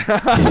Shaq.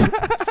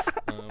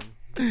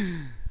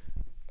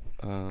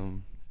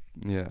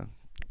 Yeah.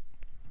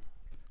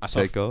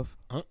 Take off?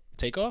 Huh?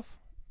 Take off?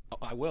 Oh,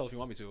 I will if you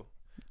want me to.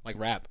 Like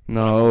rap.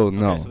 No.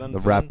 Okay, the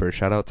rapper.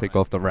 Shout out Take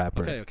Off the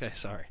rapper. Okay,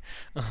 sorry.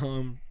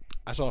 I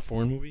saw a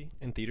foreign movie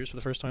in theaters for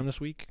the first time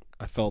this week.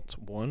 I felt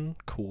 1,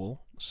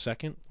 cool.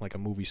 2, like a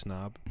movie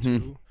snob.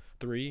 2,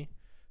 3,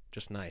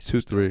 just nice.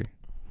 2, 3.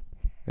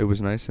 It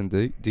was nice and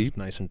deep.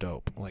 Nice and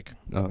dope. Like,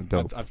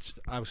 dope.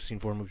 I've seen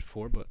foreign movies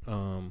before, but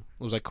it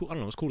was like cool. I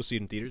don't know. It was cool to see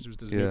it in theaters.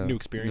 It was a new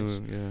experience.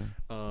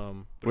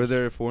 Were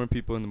there foreign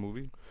people in the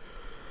movie?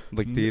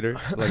 Like theater?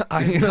 Like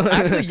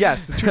actually,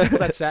 yes. The two people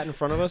that sat in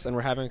front of us and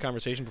were having a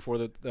conversation before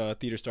the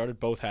theater started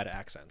both had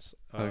accents.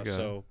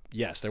 So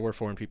yes, there were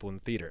foreign people in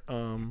the theater.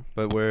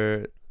 But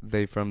were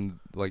they from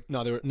like?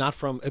 No, they were not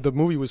from. The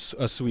movie was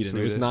Sweden.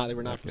 It was not. They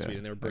were not from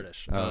Sweden. They were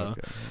British.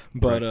 Okay.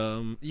 But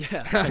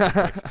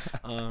yeah.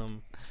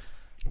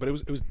 But it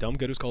was dumb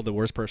good. It was called The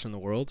Worst Person in the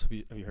World.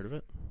 Have you heard of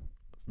it?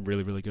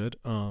 Really, really good.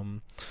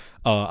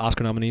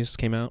 Oscar nominees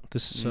came out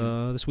this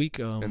week.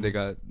 And they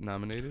got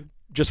nominated?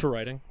 Just for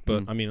writing.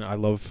 But I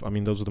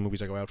mean, those are the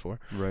movies I go out for.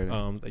 Right.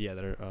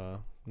 That are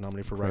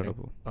nominated for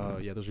writing.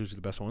 Yeah, those are usually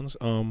the best ones.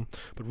 But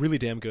really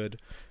damn good.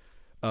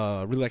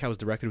 Really like how it was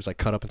directed. It was like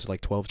cut up into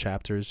like 12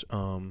 chapters.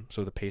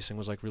 So the pacing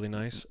was like really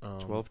nice.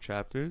 12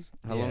 chapters?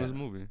 How long was the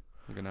movie?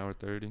 Like an hour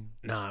 30?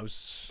 Nah, it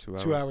was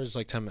 2 hours,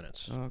 like 10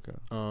 minutes. Oh, okay.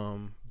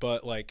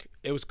 But like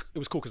it was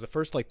cool because the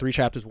first like 3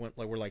 chapters were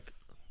like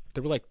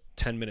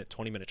 10-minute,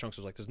 20-minute chunks.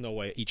 It was like there's no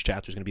way each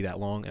chapter is gonna be that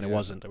long, and it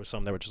wasn't. There was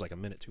some that were just like a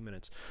minute, 2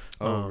 minutes.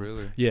 Oh,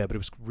 really? Yeah, but it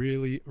was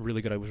really,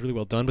 really good. It was really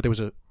well done. But there was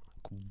a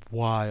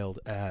wild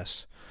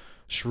ass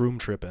shroom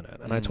trip in it,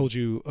 and I told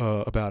you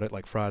about it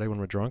like Friday when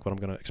we were drunk, but I'm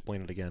gonna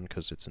explain it again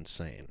because it's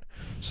insane.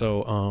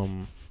 So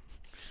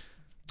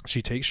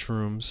she takes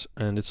shrooms,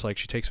 and it's like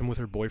she takes them with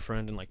her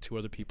boyfriend and like 2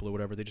 other people or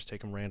whatever. They just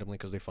take them randomly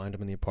because they find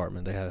them in the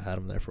apartment. They had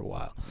them there for a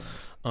while.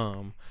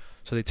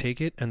 So they take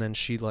it, and then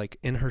she like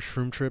in her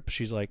shroom trip,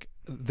 she's like,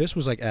 this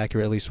was like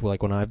accurate at least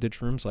like when I did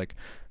shrooms. Like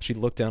she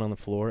looked down on the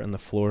floor, and the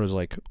floor was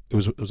like it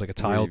was like a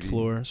tiled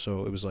floor,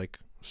 so it was like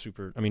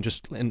super. I mean,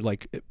 just and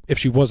like if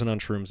she wasn't on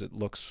shrooms, it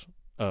looks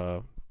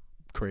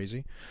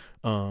crazy.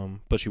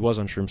 But she was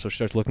on shrooms, so she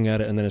starts looking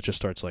at it, and then it just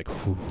starts like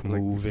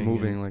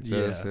moving like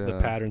this. Yeah, the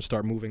patterns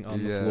start moving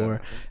on the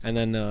floor, and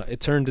then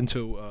it turned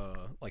into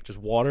like just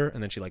water,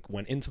 and then she like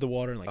went into the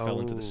water and like fell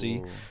into the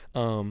sea.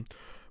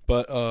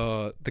 But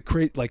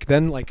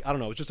then like I don't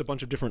know, it's just a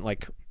bunch of different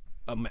like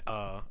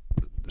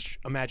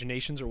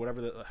imaginations or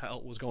whatever the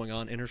hell was going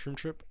on in her shroom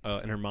trip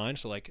in her mind.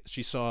 So like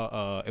she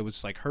saw it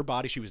was like her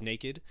body, she was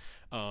naked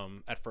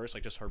at first,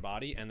 like just her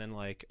body, and then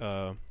like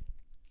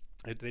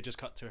they just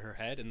cut to her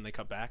head, and they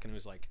cut back, and it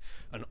was like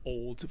an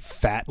old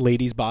fat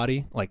lady's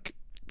body, like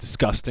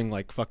disgusting,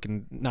 like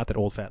fucking, not that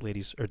old fat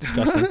ladies are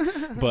disgusting,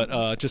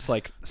 but just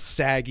like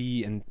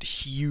saggy and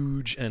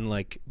huge and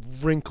like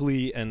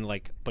wrinkly and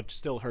like, but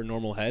still her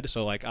normal head.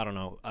 So like I don't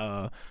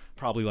know,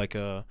 probably like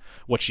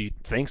what she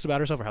thinks about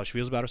herself or how she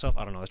feels about herself.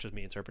 I don't know. That's just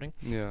me interpreting.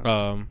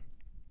 Yeah.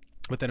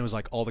 But then it was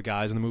like all the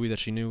guys in the movie that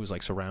she knew was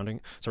like surrounding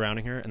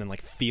her, and then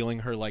like feeling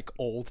her like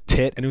old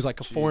tit, and it was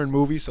like a foreign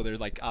movie, so they're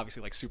like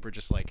obviously like super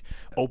just like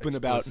open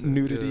about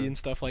nudity and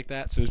stuff like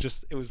that. So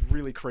it was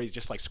really crazy,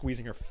 just like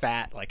squeezing her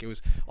fat, like it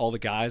was all the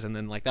guys, and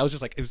then like that was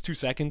just like it was 2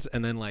 seconds,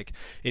 and then like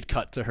it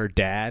cut to her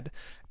dad,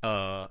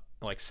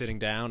 like sitting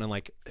down, and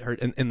like her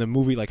in the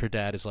movie, like her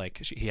dad is like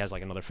he has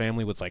like another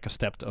family with like a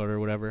stepdaughter or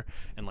whatever,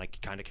 and like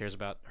kind of cares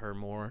about her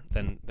more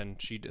than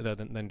she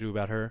than do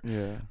about her.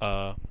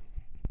 Yeah.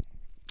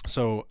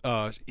 So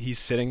he's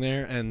sitting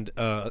there, and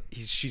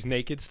she's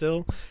naked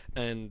still,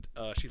 and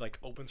she like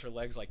opens her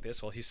legs like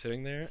this while he's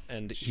sitting there,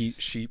 and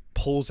she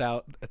pulls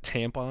out a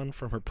tampon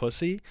from her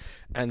pussy,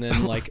 and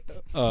then like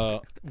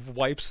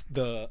wipes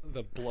the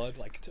blood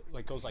like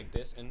goes like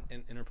this in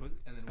her pussy,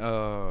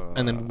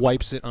 and then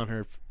wipes it on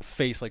her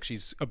face like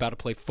she's about to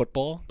play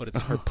football, but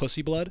it's her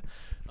pussy blood,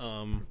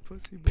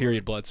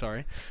 period blood.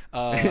 Sorry,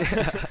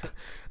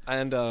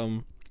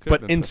 and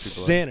but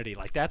insanity,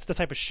 like that's the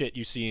type of shit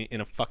you see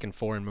in a fucking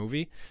foreign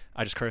movie.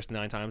 I just cursed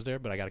 9 times there,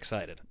 but I got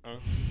excited.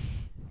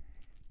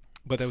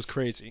 But that was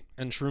crazy,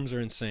 and shrooms are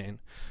insane.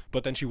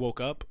 But then she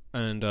woke up,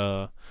 and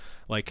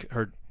like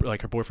her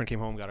boyfriend came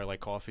home, got her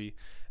like coffee,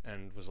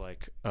 and was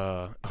like,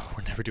 "Oh,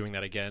 we're never doing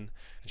that again."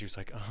 And she was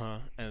like,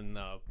 And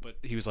but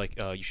he was like,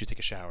 "You should take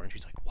a shower." And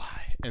she's like,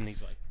 "Why?" And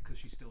he's like, "Because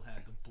she still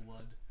had the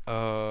blood,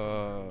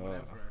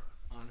 whatever,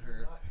 on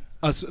her."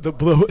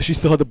 She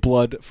still had the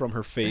blood from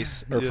her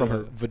face or from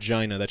her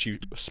vagina that she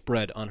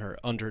spread on her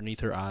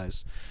underneath her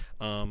eyes.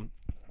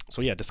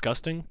 So yeah,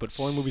 disgusting. But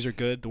foreign movies are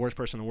good. The Worst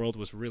Person in the World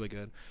was really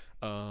good.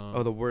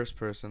 The Worst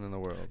Person in the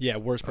World. Yeah,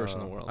 Worst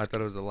Person in the World. I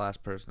thought it was The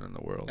Last Person in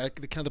the World.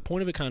 The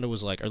point of it kind of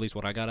was like, or at least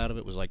what I got out of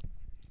it was like,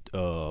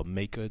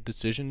 make a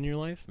decision in your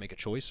life, make a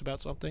choice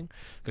about something,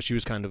 because she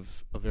was kind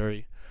of a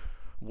very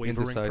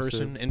wavering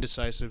person,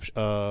 indecisive.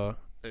 Yeah,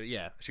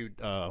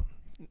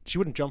 she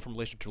wouldn't jump from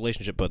relationship to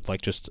relationship, but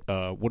like just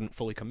wouldn't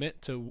fully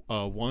commit to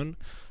one,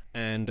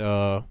 and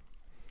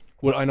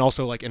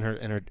also like in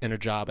her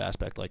job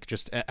aspect, like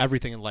just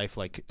everything in life,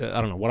 like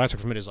I don't know, what I took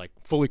from it is like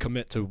fully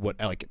commit to what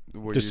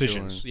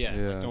decisions.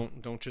 Yeah.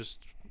 Like, don't just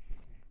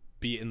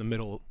be in the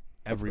middle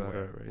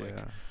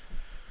everywhere.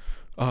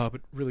 But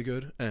really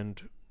good,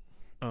 and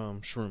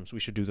shrooms. We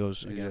should do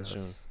those again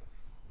soon.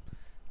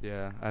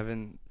 Yeah, I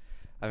haven't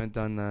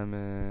done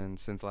them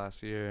since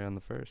last year on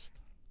the 1st.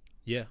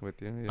 Yeah,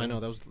 with you. Yeah. I know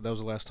that was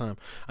the last time.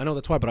 I know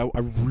that's why, but I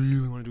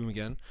really want to do them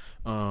again.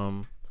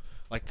 I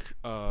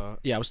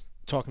was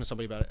talking to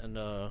somebody about it, and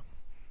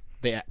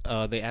they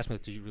asked me,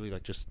 like, do you really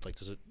like just like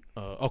does it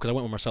because I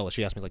went with Marcella.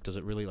 She asked me like, does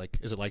it really like,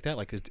 is it like that?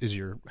 Like, is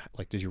your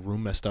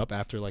room messed up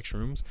after like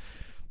shrooms?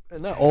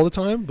 And not all the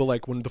time, but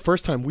like when the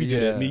first time we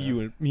did it,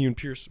 me and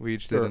Pierce, we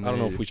each did. I don't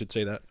know if we should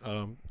say that.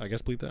 I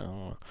guess bleep that.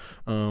 I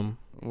don't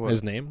know.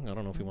 His name. I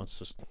don't know if he wants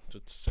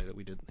to say that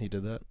he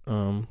did that.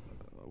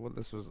 Well,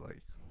 this was like.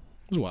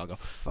 It was a while ago,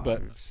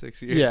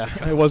 6 years. Yeah,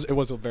 ago. it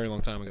was a very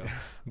long time ago,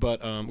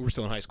 but we were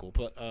still in high school.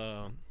 But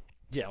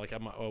yeah, like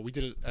we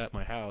did it at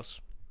my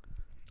house,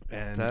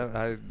 and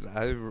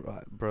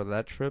bro,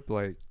 that trip,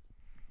 like,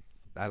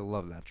 I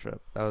love that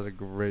trip. That was a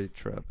great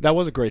trip. That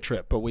was a great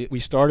trip. But we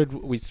started,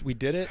 we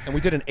did it, and we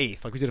did an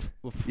eighth. Like we did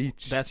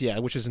each. That's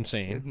which is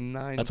insane.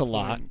 That's a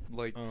lot.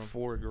 Like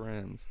 4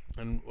 grams.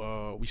 And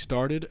we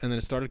started, and then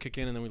it started to kick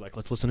in, and then we like,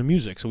 let's listen to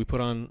music. So we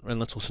put on, and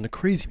let's listen to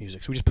crazy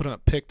music. So we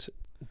just picked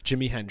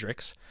Jimi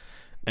Hendrix,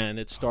 and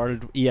it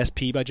started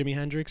ESP by Jimi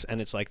Hendrix, and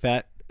it's like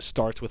that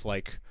starts with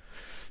like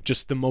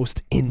just the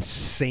most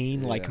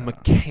insane like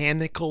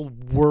mechanical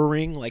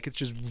whirring, like it's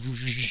just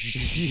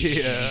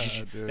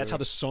dude. That's how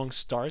the song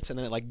starts, and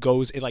then it like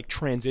goes, it like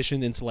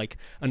transitioned into like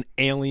an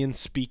alien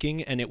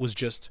speaking, and it was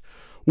just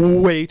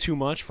way too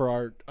much for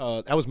our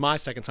that was my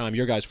second time,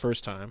 your guys'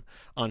 first time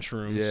on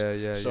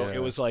shrooms. So it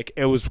was like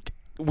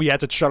we had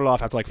to shut it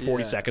off after like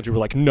 40 seconds. We were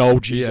like, no,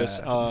 Jesus.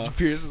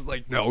 Pierce was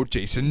like, no,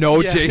 Jason,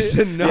 no,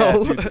 Jason, no.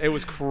 Yeah, dude, it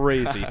was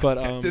crazy. But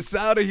get this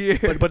out of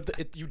here.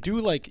 But you do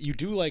like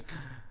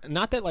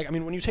not that like, I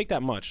mean, when you take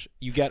that much,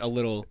 you get a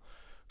little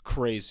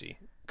crazy.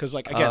 Because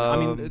like again,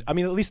 I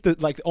mean, at least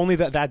only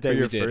that day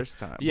for we did. Your first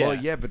time. Yeah. Well,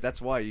 yeah, but that's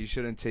why you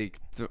shouldn't take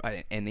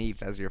an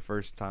eighth as your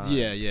first time.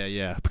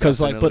 Yeah. Because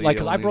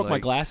because I broke my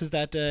glasses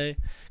that day.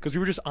 Because we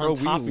were just on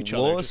top of each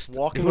other, just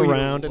walking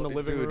around in the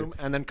living room,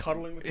 and then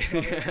cuddling with each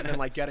other, and then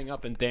like getting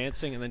up and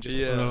dancing, and then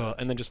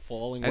just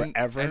falling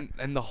wherever.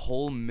 And the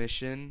whole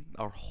mission,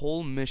 our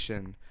whole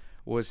mission,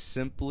 was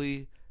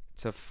simply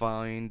to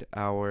find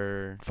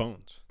our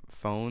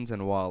phones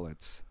and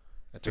wallets.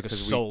 It took us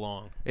so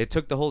long. It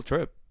took the whole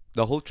trip.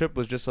 The whole trip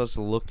was just us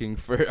looking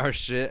for our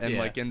shit, and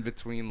like in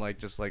between, like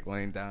just like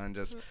laying down,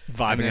 just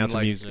vibing out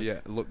to music. Yeah,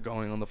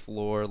 going on the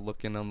floor,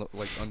 looking on the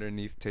like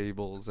underneath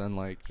tables, and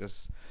like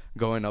just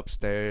going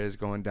upstairs,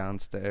 going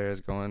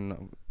downstairs,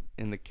 going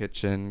in the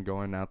kitchen,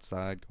 going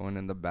outside, going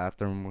in the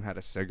bathroom. We had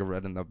a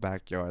cigarette in the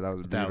backyard. That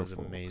was beautiful. That was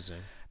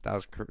amazing.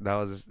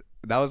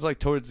 That was like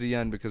towards the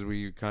end, because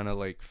we kind of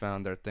like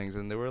found our things,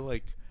 and they were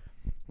like.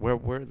 Where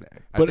were they?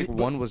 I think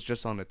one was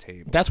just on a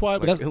table. That's why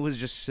it was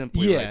just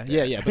simply right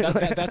there. Yeah.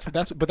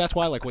 But that's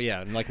why like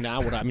and like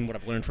now what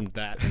I've learned from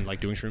that and like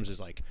doing shrooms is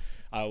like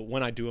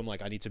when I do them,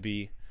 like I need to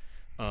be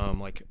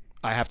like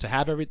I have to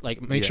have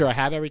make sure I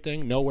have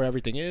everything, know where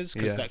everything is,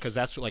 because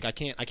that's like I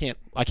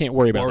can't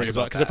worry about it,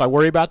 because if I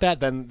worry about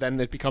that, then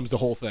it becomes the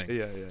whole thing.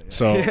 Yeah.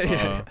 So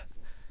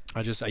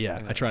I just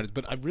I tried it,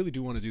 but I really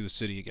do want to do the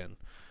city again.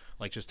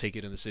 Like just take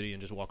it in the city and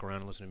just walk around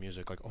and listen to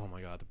music. Like, oh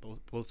my god,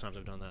 both times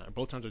I've done that.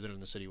 Both times I did it in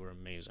the city were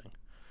amazing.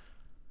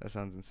 That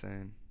sounds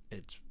insane.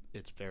 It's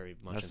very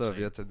much. I still have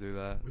yet to do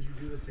that. Would you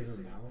do the same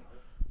amount?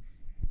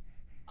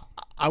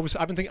 I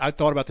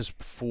thought about this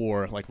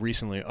before, like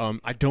recently. I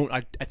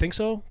think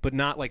so, but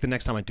not like the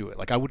next time I do it.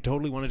 Like I would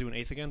totally want to do an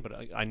eighth again,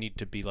 but I need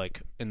to be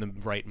like in the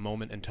right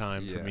moment in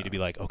time for me to be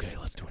like, okay,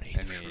 let's do an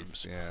eighth of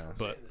shrooms. Yeah.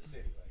 But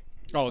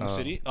in the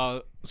city.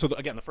 So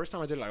again, the first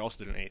time I did it, I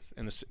also did an eighth,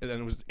 and it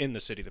was in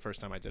the city the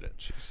first time I did it.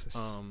 Jesus.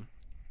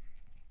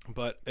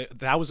 But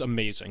that was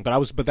amazing. But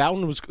that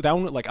one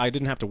like I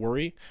didn't have to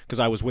worry because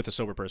I was with a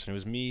sober person. It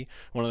was me,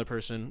 one other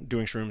person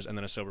doing shrooms, and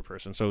then a sober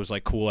person. So it was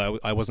like cool.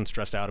 I wasn't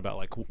stressed out about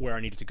like where I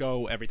needed to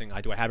go. Everything.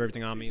 Do I have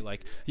everything on me?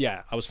 Like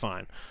I was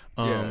fine.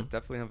 Yeah,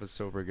 definitely have a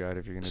sober guide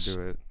if you're gonna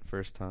do it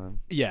first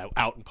time. Yeah,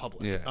 out in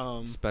public.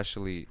 Yeah,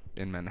 especially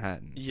in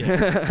Manhattan.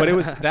 Yeah, but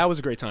that was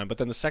a great time. But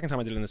then the second time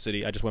I did it in the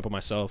city, I just went by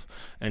myself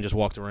and just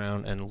walked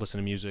around and listened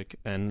to music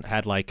and I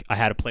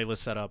had a playlist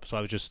set up, so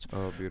I was just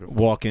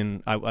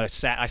walking. I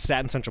sat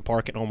in Central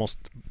Park and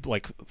almost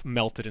like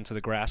melted into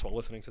the grass while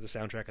listening to the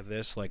soundtrack of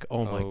this. Like,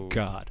 oh my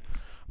god,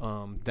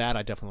 that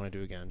I definitely want to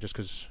do again, just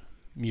because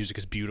music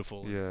is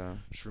beautiful. Yeah,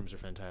 shrooms are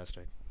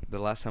fantastic. The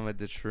last time I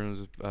did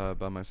shrooms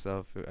by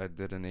myself, I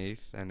did an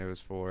eighth, and it was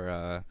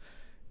for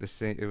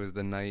it was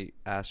the night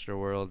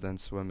Astroworld and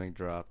Swimming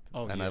dropped.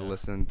 I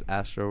listened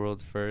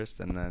Astroworld first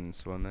and then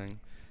Swimming,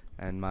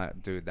 and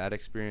that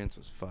experience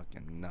was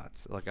fucking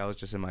nuts. Like I was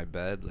just in my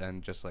bed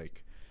and just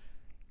like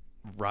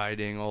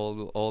riding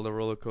all the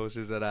roller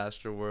coasters at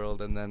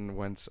Astroworld, and then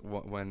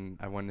when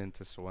I went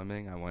into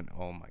Swimming, I went,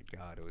 oh my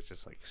god, it was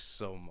just like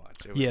so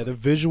much. It was, the like,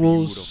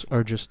 visuals beautiful.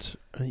 are just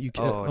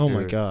oh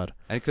my god.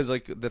 And because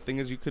like the thing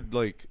is, you could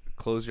like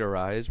close your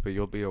eyes, but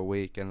you'll be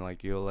awake and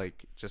like you'll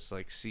like just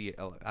like see.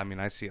 I mean,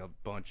 I see a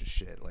bunch of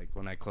shit like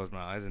when I close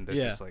my eyes, and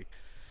they're just like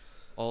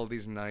all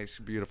these nice,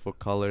 beautiful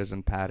colors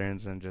and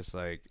patterns, and just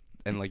like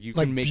and like you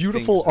like can make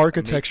beautiful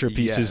architecture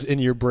pieces in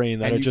your brain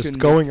that are just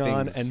going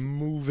on and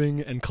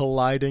moving and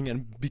colliding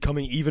and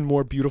becoming even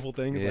more beautiful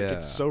things. Like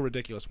it's so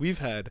ridiculous. We've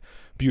had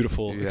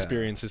beautiful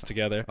experiences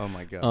together. Oh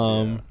my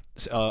god.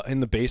 In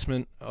the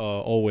basement,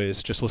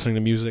 always just listening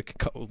to music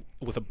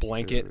with a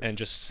blanket and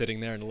just sitting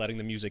there and letting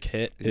the music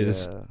hit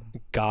is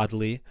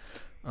godly.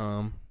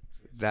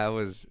 That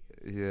was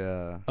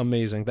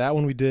amazing. That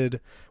one we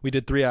did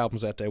 3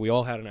 albums that day. We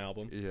all had an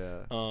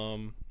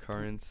album.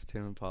 Currents,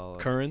 Tame Impala.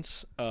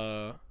 Currents,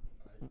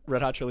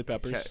 Red Hot Chili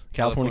Peppers,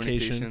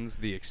 Californication,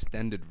 the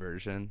extended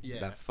version.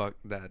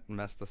 That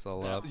messed us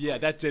all up. Yeah,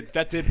 that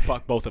did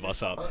fuck both of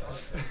us up.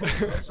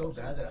 So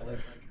bad that like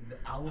the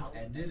album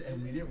ended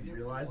and we didn't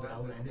realize the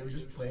album ended. It was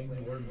just playing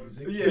more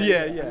music.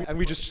 Yeah. And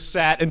we just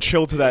sat and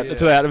chilled to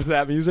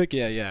that music.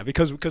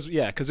 Because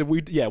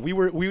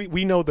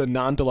we know the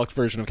non-deluxe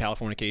version of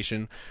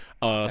Californication.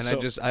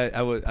 And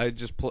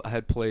I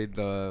had played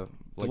the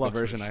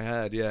version I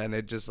had, and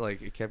it just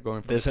like it kept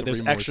going for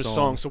there's extra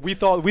songs. So we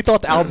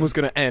thought the album was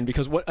gonna end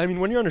because when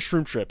you're on a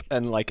shroom trip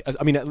and like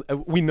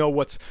we know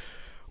what's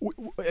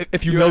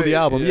if you know the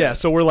album,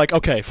 so we're like,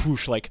 okay,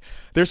 whoosh, like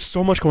there's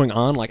so much going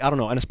on, like I don't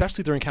know, and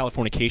especially during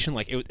Californication,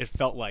 like it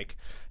felt like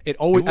it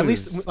always. At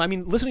least I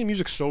mean, listening to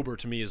music sober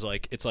to me is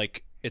like it's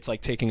like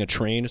taking a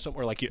train or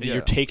somewhere. Like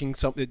you're taking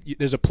something.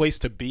 There's a place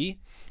to be,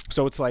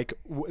 so it's like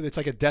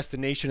a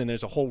destination, and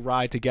there's a whole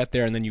ride to get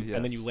there, and then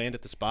you land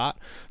at the spot.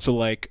 So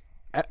like.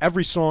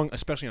 Every song,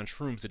 especially on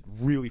shrooms, it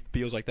really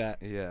feels like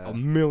that. A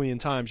million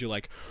times. You're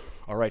like,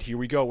 all right, here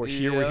we go. We're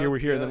here. We're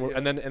here.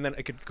 And then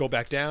it could go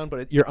back down.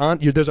 But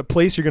there's a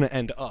place you're gonna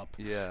end up.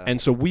 And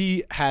so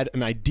we had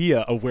an idea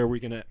of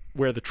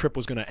where the trip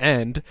was gonna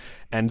end,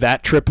 and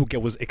that trip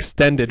was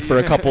extended for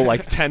a couple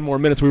 10 more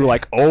minutes. We were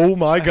like, oh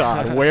my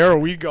god, where are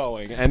we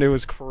going? And it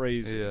was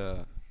crazy.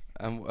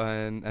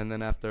 And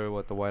then after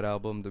the White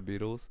Album, the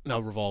Beatles. No,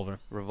 Revolver,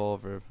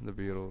 the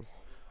Beatles.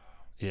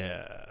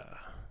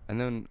 And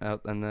then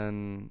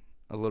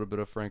a little bit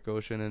of Frank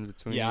Ocean in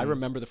between. Yeah, I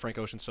remember the Frank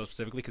Ocean so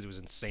specifically because it was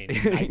insane.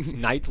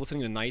 Nights,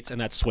 listening to Nights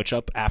and that switch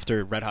up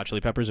after Red Hot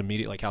Chili Peppers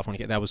immediately, like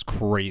California, that was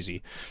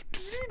crazy.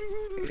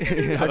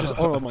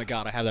 Oh my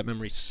god, I have that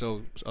memory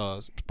so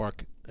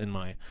spark in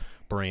my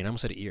brain. I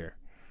almost said ear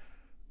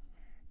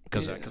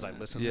because I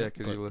listened. Yeah,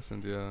 because you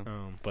listened. Yeah.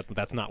 But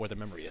that's not where the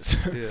memory is.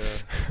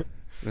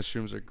 The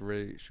shrooms are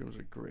great.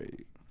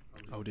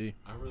 OD.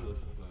 I remember the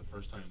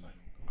first time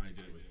I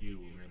did it with you.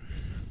 We were in the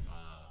basement.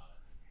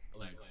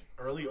 Like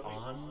early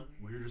on,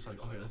 we were just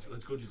like, okay, let's do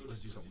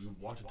something. We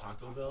walked to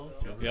Taco Bell.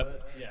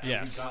 Yep.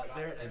 Yes. We got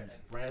there, and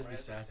right as we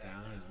sat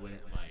down, is when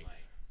it like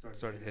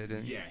started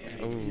hitting.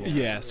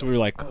 Yeah. So we were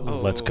like,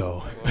 let's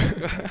go.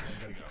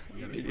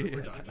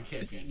 We're done. We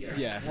can't be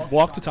here.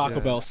 Walked to Taco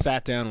Bell,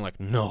 sat down, and like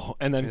no,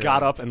 and then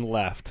got up and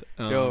left.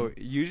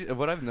 Usually,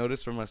 what I've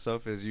noticed for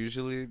myself is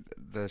usually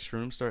the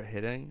shrooms start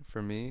hitting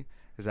for me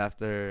is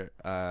after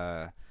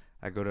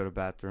I go to the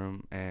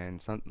bathroom,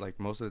 and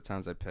most of the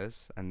times I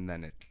piss, and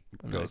then it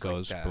goes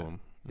like that. Boom.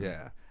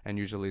 Yeah, and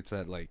usually it's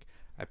at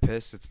I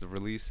piss, it's the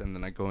release, and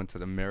then I go into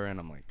the mirror, and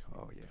I'm like,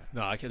 oh yeah.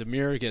 No, the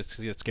mirror gets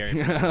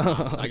scary.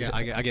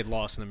 I get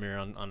lost in the mirror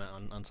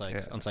on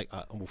psych. On psych.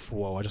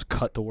 Whoa! I just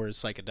cut the word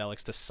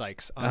psychedelics to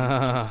psychs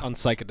on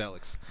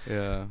psychedelics.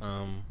 Yeah.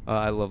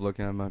 I love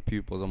looking at my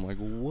pupils. I'm like,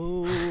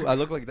 whoa! I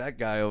look like that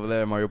guy over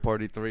there, Mario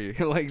Party 3,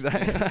 like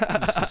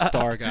that. It's the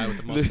star guy with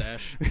the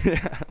mustache.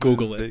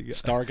 Google it.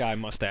 Star guy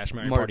mustache.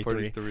 Mario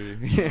Party 3.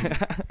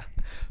 Yeah.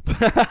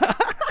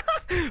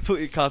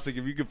 Please, Cossack,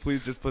 if you could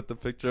please just put the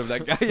picture of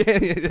that guy.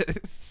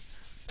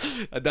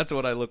 That's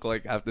what I look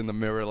like after in the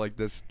mirror, like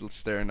this,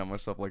 staring at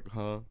myself, like,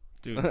 huh,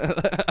 dude.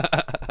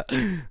 I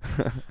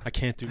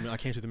can't do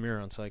the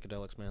mirror on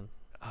psychedelics, man.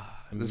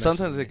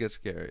 Sometimes it gets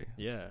scary.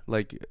 Yeah.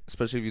 Like,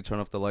 especially if you turn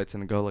off the lights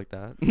and go like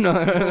that. No.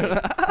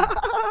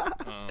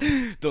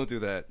 Don't do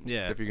that.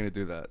 Yeah. If you're gonna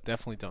do that,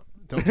 definitely don't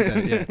do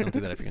that. Yeah, don't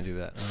do that if you're gonna do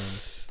that.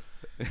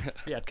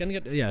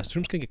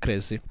 Shrooms can get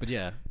crazy, but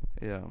yeah.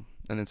 Yeah.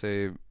 And then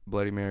say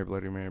Bloody Mary,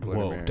 Bloody Mary, Bloody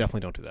Mary. Whoa, definitely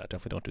don't do that.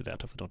 Definitely don't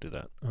do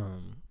that.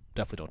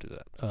 Definitely don't do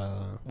that.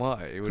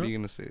 Why? What are you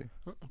gonna say?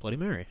 Bloody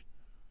Mary.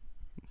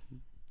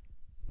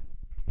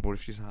 What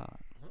if she's hot?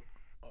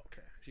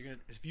 Okay.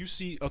 If you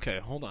see, okay,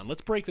 hold on.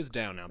 Let's break this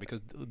down now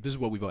because this is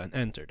what we've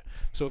entered.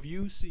 So if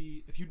you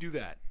do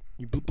that,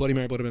 you Bloody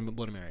Mary, Bloody Mary,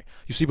 Bloody Mary.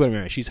 You see Bloody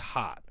Mary, she's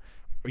hot.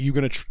 Are you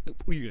gonna?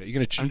 You're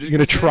gonna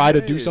try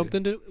to do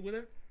something with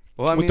her?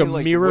 Well, I mean, with the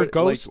mirror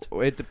ghost?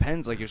 It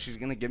depends. Like, if she's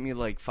gonna give me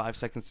 5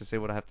 seconds to say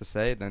what I have to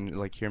say, then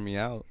hear me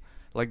out.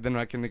 Then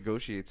I can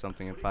negotiate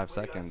something in 5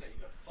 seconds.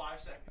 5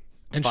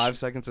 seconds. And 5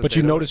 seconds. But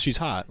you notice she's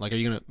hot. Like, are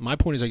you gonna? My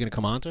point is, are you gonna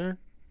come on to her?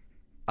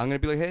 I'm gonna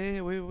be like, hey,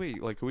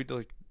 wait. Like, can we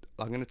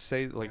I'm gonna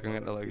say I'm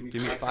gonna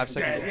give me 5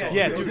 seconds.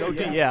 Yeah,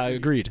 dude. Yeah,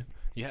 agreed.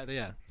 You had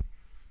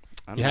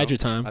your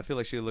time. I feel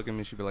like she'd look at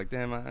me. She'd be like,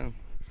 damn, I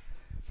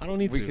don't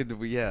need to. We could,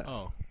 yeah.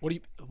 Oh, what do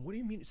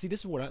you mean? See,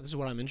 this is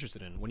what I'm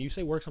interested in. When you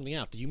say work something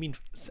out, do you mean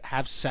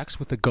have sex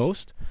with the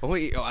ghost? Oh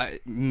wait,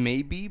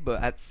 maybe,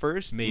 but at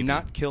first,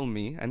 not kill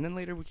me, and then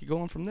later we could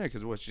go on from there.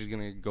 Because she's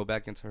gonna go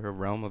back into her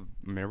realm of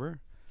mirror.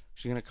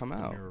 she's gonna come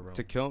out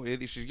to kill me.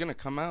 Either she's gonna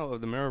come out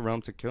of the mirror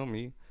realm to kill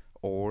me,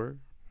 or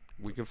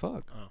we can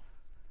fuck. Oh,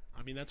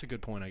 I mean that's a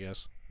good point, I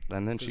guess.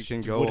 And then she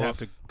can go. Would have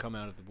to come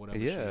out of the whatever.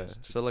 Yeah. She is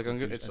So like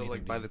so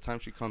like by the time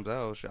she comes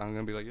out, I'm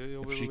gonna be like,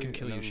 yo, if she can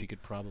kill you, she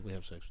could probably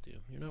have sex with you.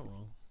 You're not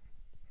wrong.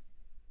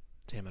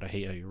 Damn it, I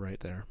hate how you're right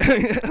there.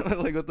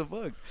 Like what the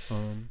fuck?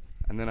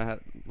 And then I had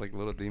like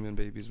little demon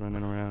babies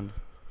running around.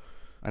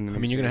 And then I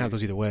mean, you're gonna have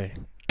those either way.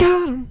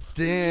 Got him.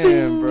 Damn,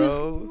 Zing,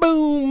 bro.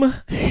 Boom.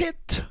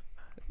 Hit.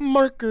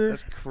 Marker.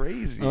 That's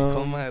crazy.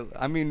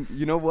 I mean,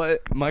 you know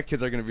what? My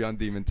kids are gonna be on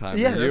demon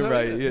timing. Yeah, you're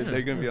right. Yeah,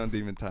 they're gonna be on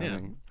demon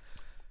timing.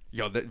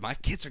 Yeah. Yo, my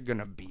kids are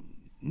gonna be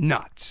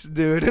nuts,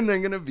 dude, and they're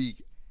gonna be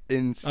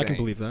insane. I can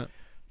believe that.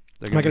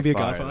 Am I gonna be a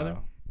godfather?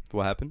 Though.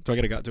 What happened? Do I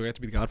have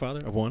to be the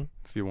godfather of one?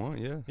 If you want,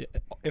 yeah.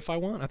 If I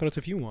want, I thought it's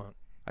if you want.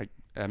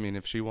 I mean,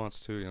 if she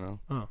wants to, you know.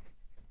 Oh,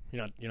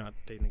 you're not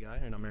dating a guy.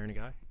 You're not marrying a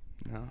guy.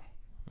 No.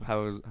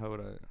 How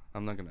would I?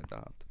 I'm not gonna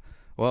adopt.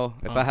 Well,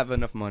 if I have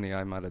enough money,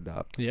 I might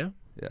adopt. Yeah.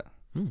 Yeah.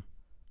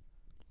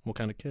 What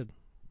kind of kid?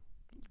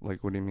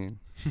 Like, what do you mean?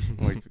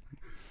 Like,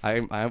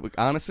 I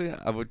honestly,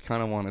 I would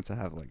kind of want it to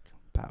have like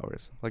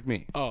powers, like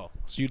me. Oh,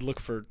 so you'd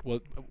look for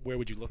where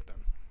would you look then?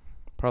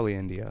 Probably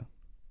India.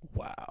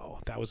 Wow,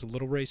 that was a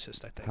little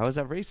racist, I think. How is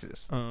that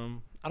racist? I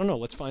don't know.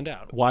 Let's find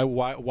out.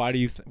 Why do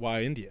you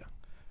why India?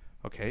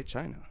 Okay,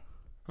 China.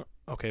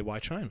 Okay, why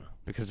China?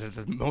 Because they're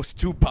the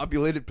most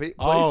populated places.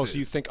 Oh, so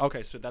you think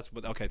so that's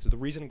what so the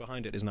reasoning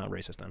behind it is not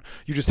racist then.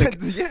 You just think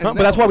but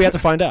that's why we have to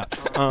find out.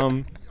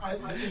 The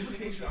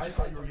implication I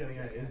thought you were getting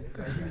at is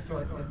that you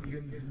thought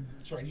Indians and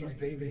Chinese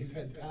babies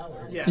had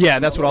power. Yeah,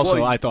 that's what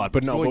also I thought.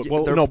 But no,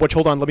 but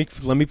hold on,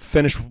 let me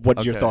finish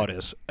what your thought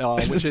is.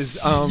 Which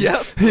is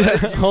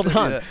hold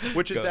on. Yeah.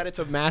 Which is that it's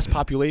a mass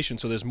population,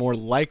 so there's more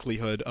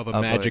likelihood of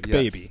a magic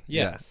baby.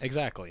 Yes.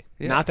 Exactly.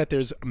 Yeah. Not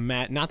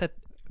that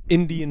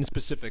Indian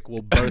specific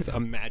will birth a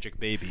magic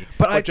baby,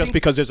 but just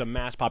because there's a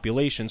mass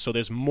population, so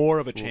there's more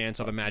of a chance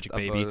of a magic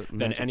baby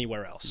than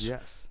anywhere else.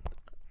 Yes,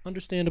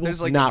 understandable.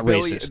 There's like not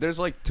racist. There's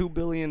like 2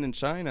 billion in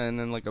China and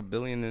then like 1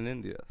 billion in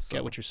India. So.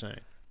 Get what you're saying?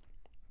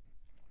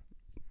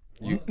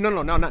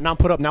 Now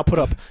put up. Not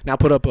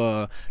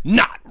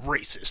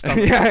racist.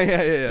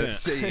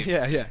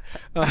 Yeah.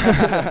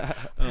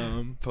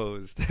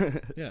 Posed.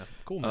 Yeah,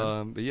 cool,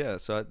 man. But yeah,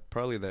 so I'd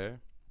probably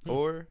there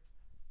or.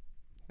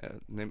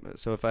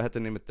 So if I had to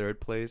name a third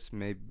place,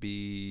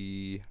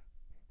 maybe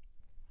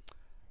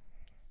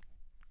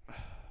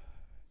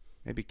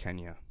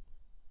Kenya.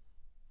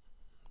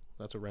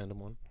 That's a random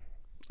one.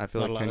 I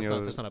feel like Kenya.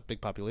 That's not a big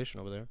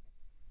population over there.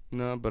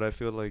 No, but I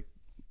feel like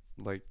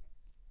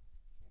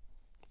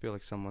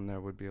someone there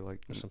would be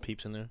like. There's some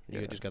peeps in there.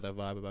 You just got that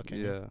vibe about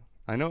Kenya. Yeah,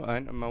 I know.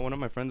 One of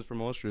my friends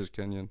from Austria is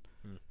Kenyan.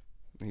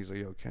 He's like,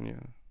 yo, Kenya.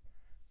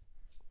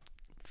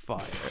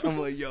 Fire. I'm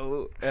like,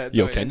 yo.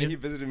 Kenya? And he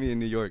visited me in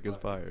New York. It's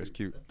fire. It's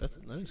cute. That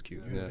is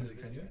cute. Yeah.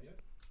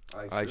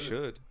 I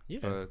should.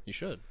 Yeah, you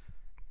should.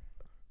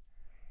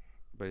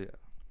 But yeah.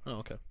 Oh,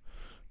 okay.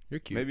 You're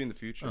cute. Maybe in the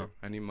future. Oh.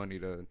 I need money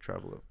to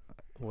travel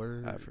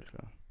to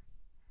Africa.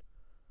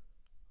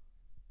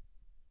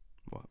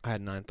 What? I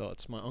had 9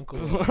 thoughts. My uncle.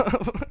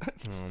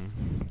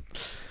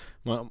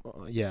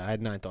 I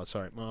had 9 thoughts.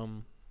 Sorry.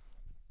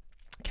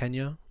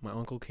 Kenya. My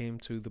uncle came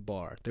to the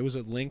bar. There was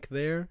a link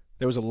there.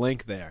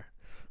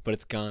 But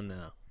it's gone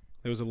now.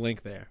 There was a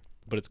link there,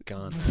 but it's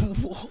gone now.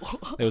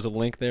 There was a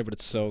link there, but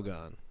it's so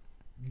gone.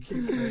 You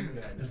keep saying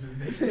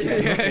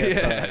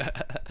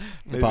that.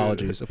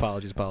 Apologies.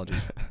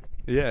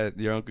 Yeah,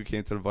 your uncle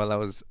came to the bar. That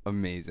was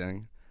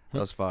amazing.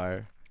 That was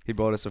fire. He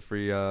bought us a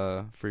free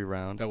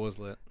round. That was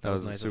lit. That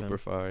was nice super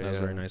fire. That was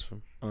very nice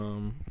of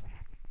him.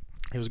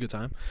 It was a good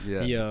time.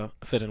 Yeah. He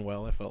fit in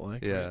well, I felt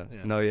like. Yeah. Right?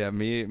 Yeah. No, yeah.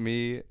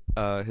 Me,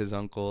 his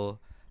uncle,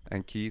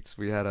 and Keats,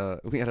 we had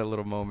a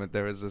little moment.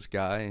 There was this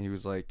guy, and he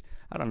was like,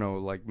 I don't know,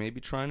 like maybe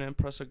trying to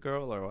impress a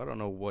girl, or I don't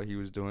know what he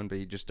was doing, but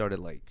he just started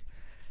like,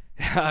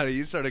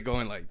 he started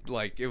going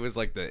like it was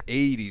like the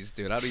 80s,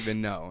 dude. I don't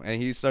even know. And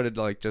he started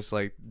just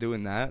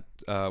doing that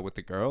with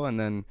the girl, and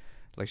then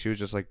like she was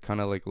just like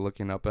kind of like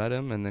looking up at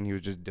him, and then he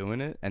was just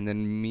doing it, and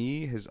then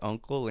me, his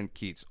uncle, and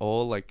Keats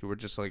all like were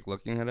just like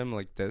looking at him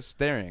like this,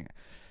 staring.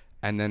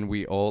 And then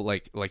we all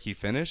like he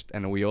finished,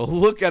 and we all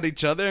look at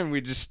each other, and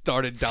we just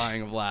started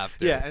dying of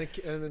laughter. Yeah,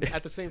 and then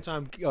at the same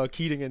time,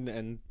 Keating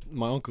and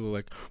my uncle were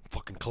like,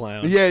 fucking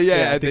clown.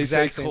 Yeah. They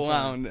say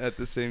clown at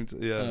the same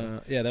time.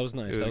 Yeah, that was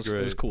nice.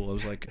 It was cool. It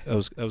was like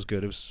that was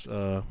good. It was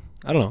I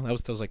don't know.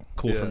 That was like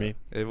cool for me.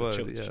 It was.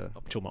 Chill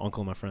with my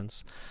uncle and my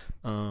friends.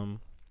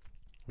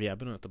 Yeah, I've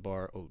been at the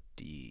bar.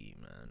 OD,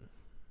 man.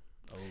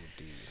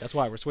 OD. That's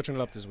why we're switching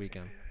it up this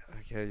weekend.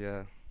 Okay,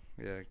 yeah.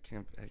 Yeah,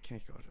 I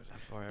can't go to that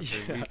bar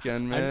every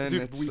weekend, man.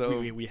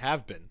 Dude, we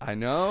have been. I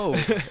know.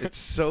 It's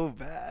so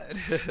bad.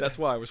 That's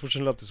why we're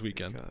switching it up this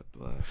weekend. God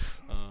bless.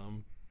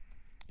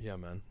 Yeah,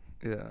 man.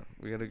 Yeah,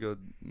 we gotta go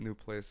new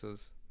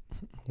places.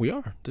 We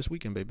are this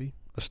weekend, baby.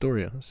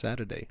 Astoria,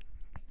 Saturday.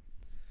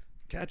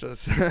 Catch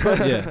us.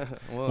 Yeah.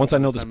 Well, once I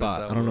know the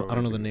spot, I don't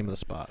know the name of the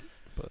spot.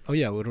 But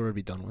yeah, we'd already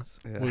be done with.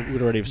 Yeah.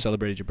 We'd already have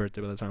celebrated your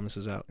birthday by the time this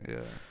is out.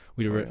 Yeah.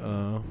 We'd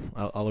I'll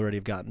already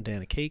have gotten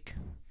Dan a cake.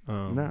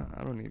 Nah,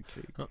 I don't need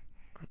cake.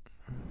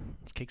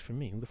 It's cake's for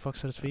me. Who the fuck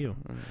said it's for you?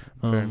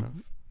 Fair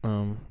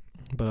enough.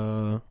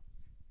 But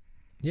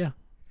yeah,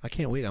 I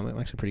can't wait. I'm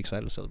actually pretty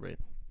excited to celebrate.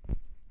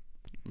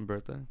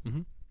 Birthday?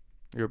 Mm-hmm.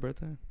 Your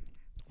birthday?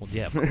 Well,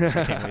 yeah, of course.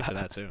 I can't wait for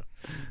that too.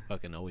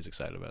 Fucking always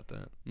excited about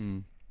that.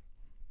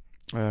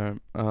 Alright.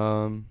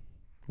 Want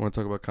to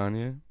talk about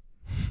Kanye?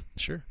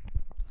 Sure.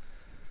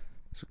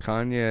 So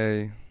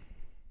Kanye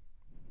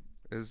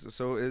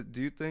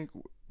do you think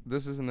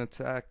this is an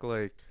attack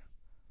like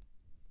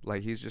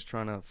he's just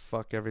trying to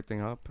fuck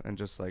everything up and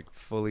just like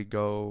fully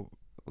go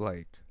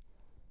like,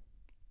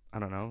 I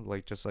don't know,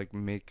 like just like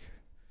make,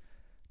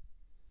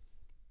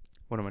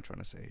 what am I trying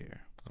to say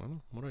here? I don't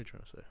know. What are you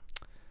trying to say?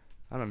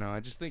 I don't know. I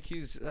just think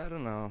I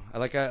don't know.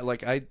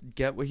 I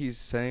get what he's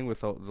saying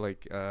with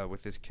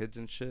with his kids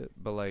and shit,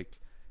 but like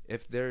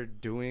if they're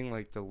doing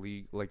like the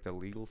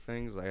legal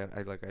things,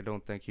 I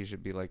don't think he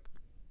should be like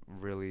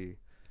really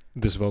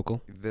this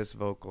vocal,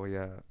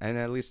 yeah. And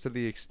at least to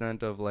the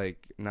extent of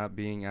like not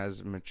being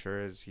as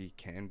mature as he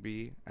can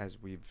be, as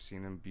we've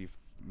seen him be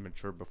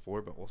mature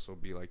before, but also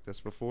be like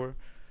this before.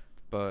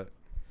 But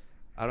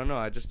I don't know.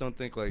 I just don't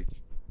think like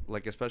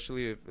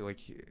especially if like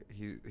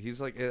he's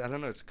like, I don't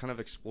know. It's kind of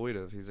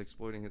exploitive. He's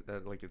exploiting it.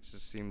 That like it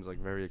just seems like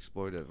very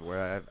exploitive.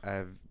 Where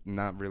I've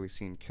not really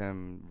seen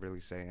Kim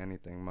really say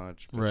anything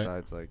much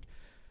besides like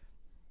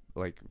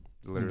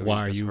literally.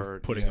 Why are you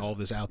putting all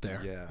this out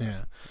there?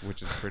 Yeah.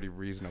 Which is pretty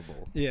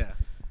reasonable. Yeah.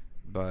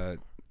 But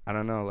I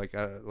don't know.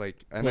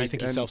 And you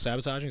think he's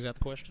self-sabotaging? Is that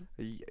the question?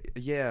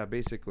 Yeah,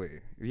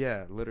 basically.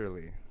 Yeah,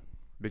 literally.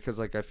 Because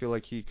like I feel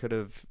like they could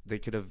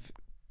have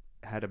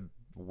had a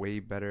way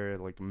better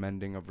like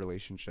mending of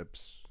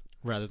relationships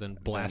rather than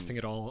blasting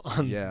it all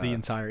on the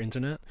entire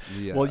internet.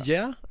 Yeah. Well,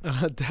 yeah,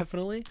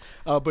 definitely.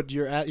 But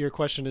your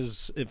question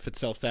is if it's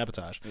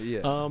self-sabotage.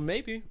 Yeah.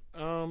 Maybe.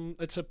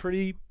 It's a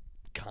pretty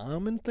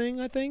common thing,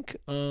 I think.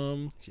 Yeah.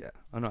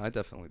 Oh no, I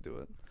definitely do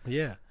it.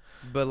 Yeah.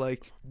 But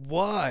like,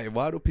 why?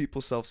 Why do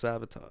people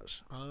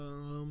self-sabotage?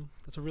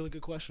 That's a really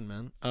good question,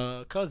 man.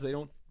 'Cause they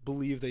don't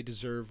believe they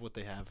deserve what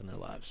they have in their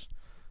lives.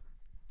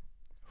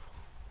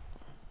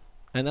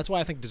 And that's why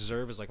I think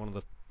deserve is like one of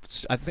the.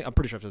 I'm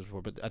pretty sure I've said this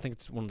before, but I think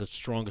it's one of the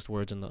strongest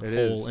words in the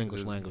whole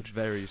English language.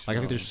 Very strong. Like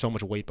I think there's so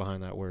much weight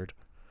behind that word.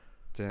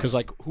 Because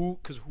like who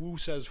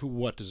says who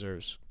what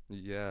deserves?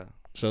 Yeah.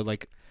 So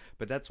like,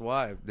 but that's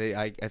why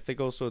I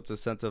think also it's a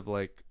sense of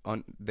like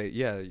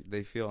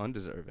they feel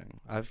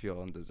undeserving. I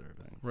feel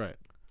undeserving. Right.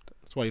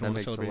 That's why you don't want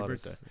to celebrate your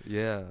birthday.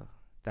 Yeah.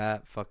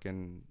 That fucked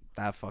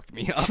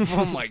me up.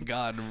 Oh my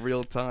god, in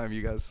real time,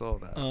 you guys saw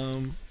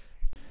that.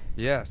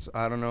 Yes,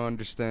 I don't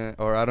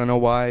know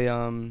why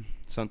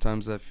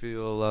sometimes I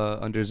feel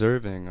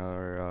undeserving,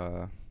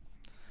 or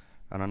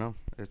I don't know.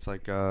 It's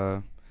like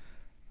I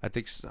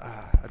think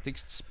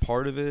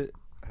part of it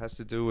has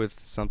to do with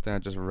something I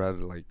just read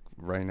like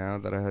right now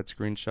that I had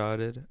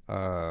screenshotted,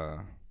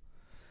 and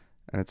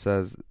it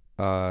says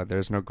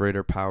there's no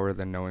greater power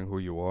than knowing who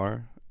you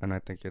are, and I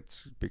think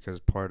it's because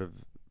part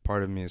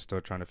of me is still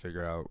trying to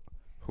figure out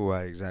who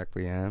I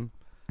exactly am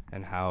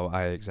and how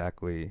I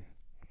exactly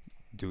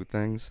do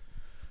things.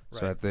 Right.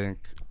 So I think.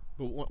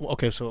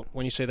 Okay, so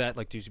when you say that,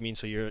 like, do you mean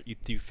do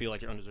you feel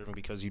like you're undeserving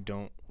because you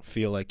don't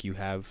feel like you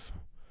have,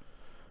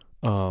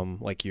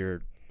 like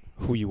you're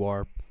who you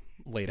are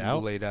laid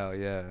out? Laid out,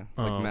 yeah,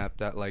 like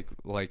mapped out, like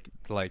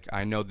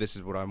I know this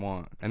is what I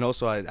want, and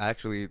also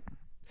we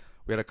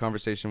had a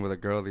conversation with a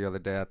girl the other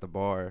day at the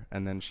bar,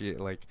 and then she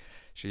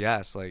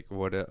asked like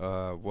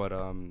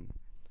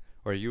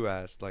or you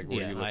asked like what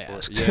do you look for?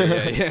 Asked.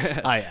 Yeah.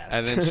 I asked.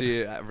 And then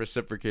she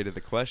reciprocated the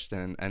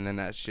question, and then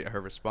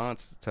her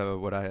response to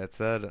what I had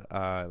said,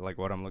 like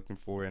what I'm looking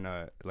for in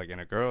a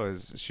girl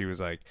is, she was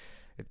like,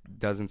 it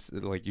doesn't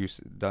like you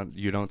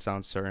don't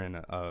sound certain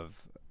of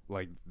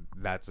like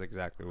that's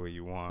exactly what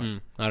you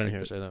want. I didn't hear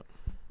her say that.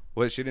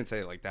 Well, she didn't say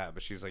it like that,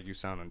 but she's like, you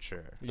sound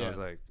unsure. Yeah. I was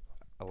like,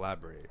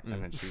 elaborate,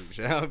 and then she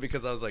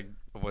because I was like,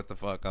 what the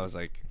fuck? I was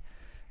like,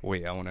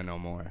 wait, I want to know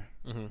more.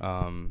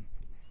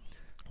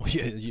 Well,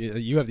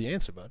 you have the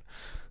answer, bud.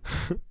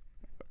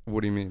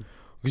 What do you mean?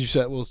 Because you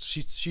said, well,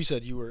 she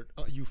said you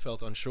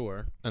felt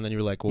unsure, and then you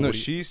were like, well, no,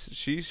 she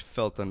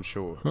felt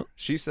unsure. Huh?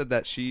 She said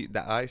that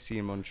I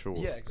seem unsure.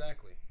 Yeah,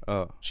 exactly.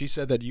 Oh, she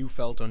said that you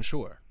felt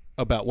unsure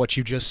about what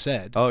you just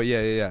said. Oh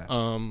yeah.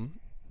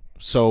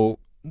 So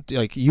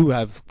like you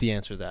have the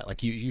answer to that.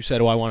 Like you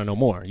said, oh, I want to know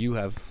more. You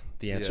have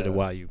the answer to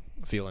why you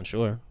feel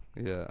unsure.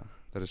 Yeah,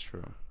 that is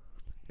true.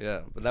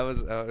 Yeah, but that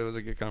was it was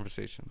a good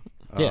conversation.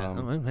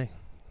 Yeah. Hey.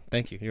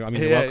 Thank you. You're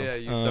welcome. Yeah,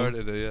 you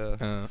started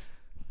it,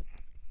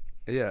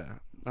 yeah,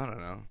 I don't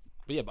know.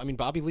 But yeah, I mean,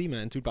 Bobby Lee,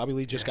 man, dude, Bobby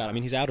Lee just got, I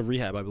mean, he's out of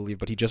rehab, I believe,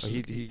 but he just...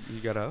 He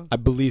got out? I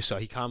believe so.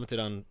 He commented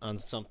on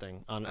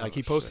something.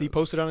 He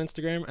posted on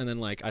Instagram, and then,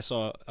 like, I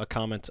saw a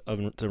comment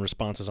in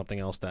response to something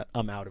else that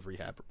I'm out of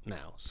rehab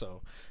now.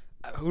 So,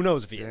 who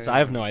knows if he is. I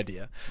have no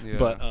idea. Yeah.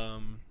 But,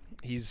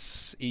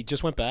 he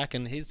just went back,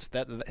 and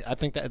I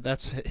think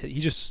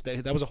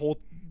that was a whole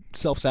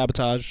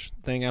self-sabotage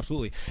thing.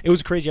 Absolutely, it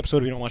was a crazy episode.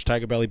 If you don't watch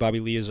Tiger Belly, Bobby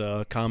Lee is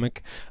a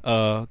comic,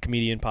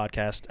 comedian,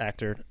 podcast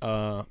actor,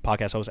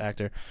 podcast host,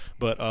 actor,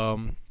 but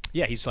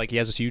yeah, he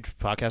has this huge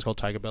podcast called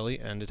Tiger Belly,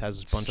 and it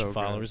has a bunch of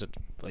followers.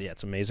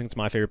 It's amazing. It's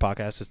my favorite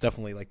podcast. It's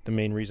definitely like the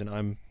main reason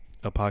I'm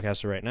a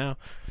podcaster right now,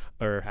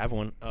 or have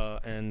one.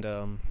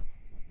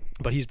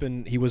 But he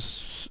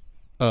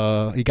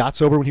got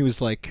sober when he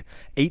was like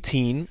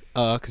 18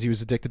 because he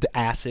was addicted to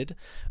acid.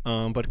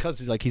 But because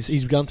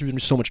he's gone through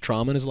so much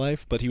trauma in his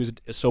life, but he was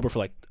sober for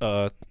like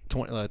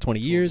 20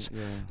 years,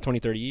 20,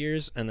 30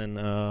 years, and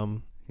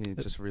then he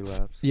just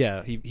relapsed.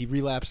 Yeah, he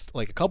relapsed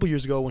like a couple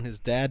years ago when his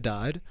dad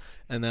died,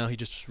 and now he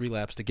just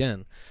relapsed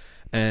again.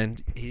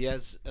 And he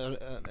has an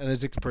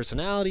addictive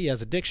personality. He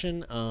has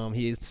addiction.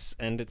 He just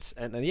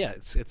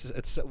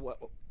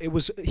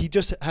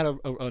had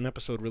an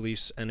episode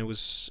release, and it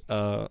was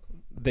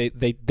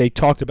they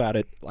talked about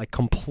it like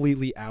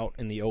completely out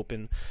in the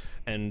open,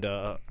 and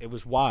it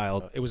was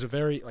wild. It was a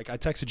very I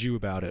texted you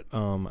about it.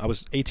 I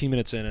was 18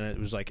 minutes in, and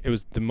it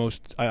was the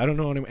most. I don't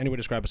know any way to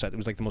describe it. It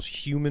was like the most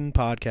human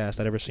podcast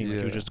I'd ever seen.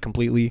 Like it was just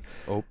completely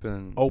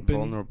open,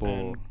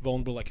 vulnerable.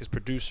 Like his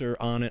producer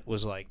on it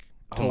was like.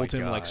 Told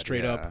him like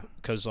straight up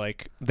because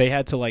like they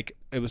had to like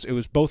it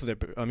was both of their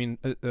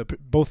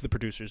both of the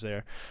producers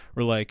there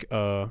were like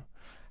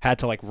had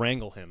to like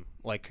wrangle him,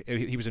 like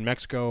he was in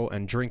Mexico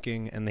and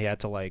drinking, and they had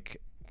to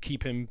like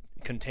keep him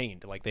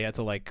contained. Like they had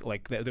to like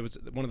there was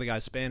one of the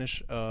guys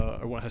Spanish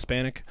or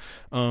Hispanic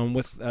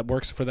that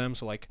works for them,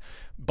 so like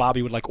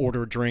Bobby would like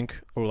order a drink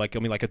or like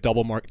give me a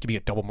double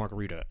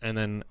margarita, and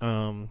then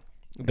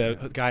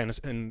the guy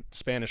in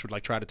Spanish would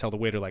like try to tell the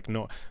waiter like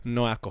no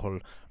alcohol,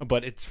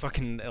 but it's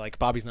fucking like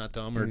Bobby's not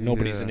dumb or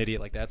nobody's an idiot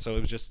like that. So it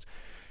was just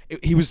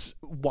he was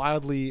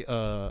wildly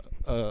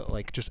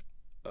like just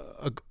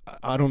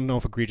I don't know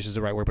if egregious is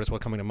the right word, but it's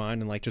what's coming to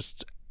mind, and like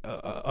just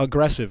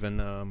aggressive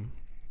and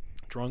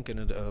drunk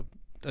and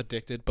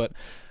addicted. But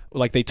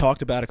like they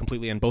talked about it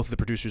completely, and both of the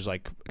producers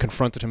like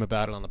confronted him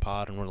about it on the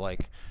pod, and were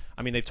like,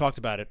 I mean, they've talked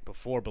about it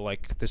before, but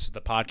like the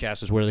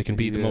podcast is where they can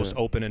be the most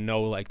open and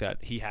know like that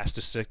he has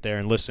to sit there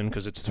and listen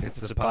because it's a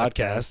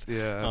podcast.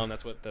 Yeah,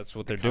 that's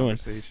what they're doing.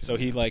 So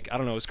he like I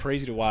don't know, it was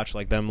crazy to watch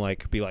like them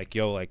like be like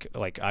yo like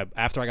I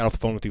after I got off the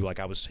phone with you like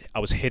I was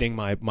hitting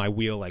my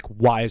wheel like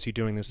why is he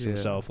doing this to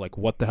himself, like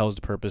what the hell is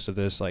the purpose of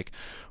this, like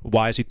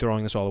why is he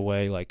throwing this all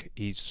away, like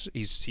he's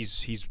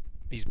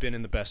been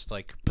in the best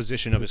like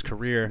position of his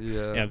career,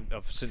 and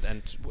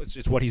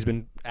it's what he's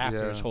been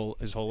after his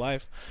whole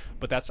life.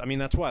 But that's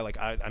why like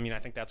I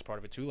think that's part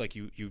of it too. Like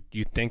you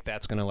think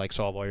that's gonna like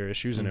solve all your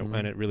issues, and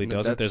it really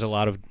doesn't. There's a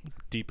lot of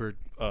deeper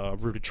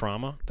rooted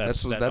trauma.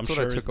 That's what I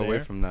took away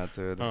from that,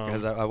 dude.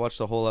 Because I watched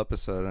the whole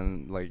episode,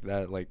 and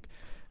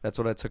that's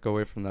what I took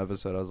away from the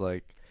episode. I was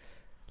like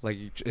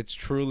it's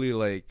truly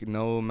like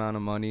no amount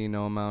of money,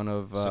 no amount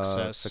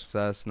of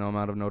success, no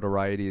amount of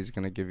notoriety is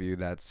gonna give you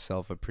that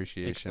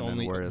self-appreciation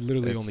and worth.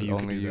 Literally,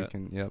 only you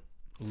can do that. Yep.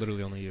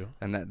 Literally only you.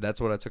 And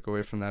that's what I took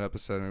away from that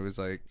episode. And it was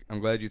like, I'm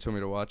glad you told me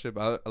to watch it.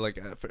 But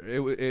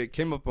it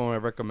came up when I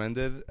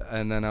recommended,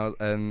 and then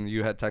and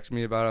you had texted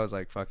me about it. I was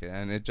like, fuck it,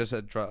 and it just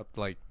had dropped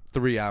like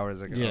 3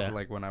 hours ago.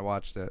 Like when I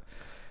watched it.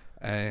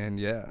 And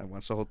I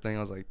watched the whole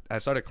thing. I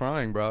started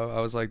crying, bro.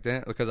 I was like,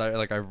 damn, because I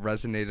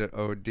resonated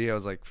OD. I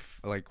was like,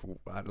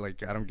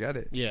 I don't get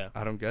it. Yeah,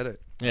 I don't get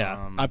it.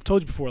 Yeah, I've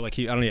told you before. Like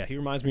he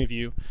reminds me of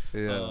you.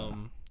 Yeah.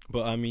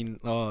 But I mean,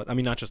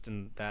 not just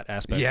in that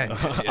aspect.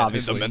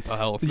 Obviously, the mental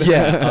health.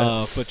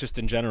 But just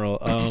in general.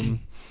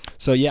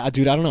 So yeah,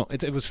 dude, I don't know.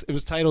 It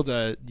was titled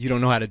 "You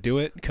Don't Know How to Do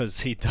It" because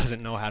he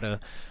doesn't know how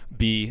to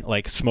be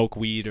like smoke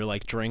weed or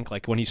like drink.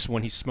 Like when he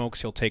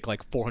smokes, he'll take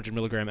like 400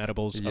 milligram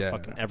edibles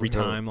fucking every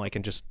time, like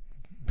and just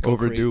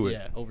overdo it.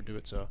 Yeah, overdo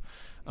it. So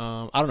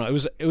I don't know.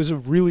 It was a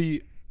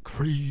really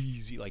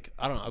crazy, like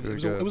I don't know.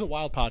 It was a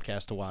wild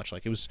podcast to watch.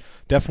 Like it was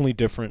definitely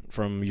different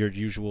from your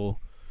usual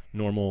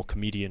normal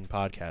comedian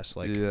podcast.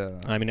 Like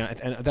I mean,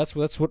 and that's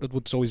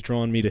what's always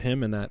drawn me to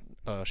him and that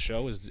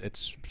show is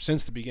it's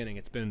since the beginning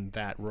it's been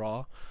that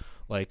raw.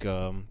 Like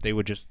they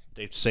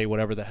say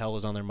whatever the hell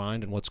is on their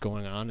mind and what's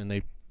going on, and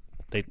they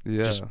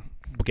just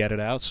get it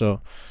out.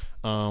 So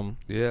and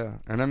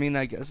I mean,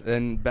 I guess,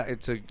 and back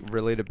to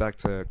relate it back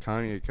to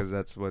Kanye because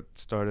that's what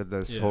started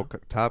this whole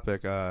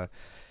topic.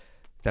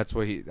 That's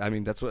what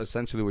that's what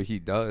essentially what he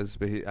does.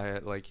 But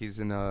he's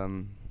in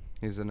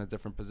a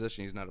different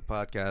position. He's not a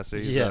podcaster.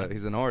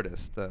 He's an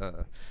artist.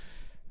 Or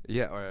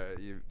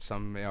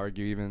some may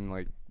argue even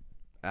like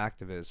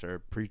activist or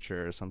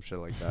preacher or some shit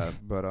like that.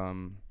 But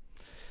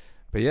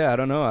yeah, I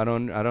don't know. I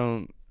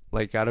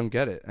don't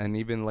get it. And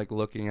even like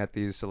looking at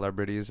these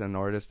celebrities and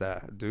artists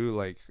that do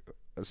like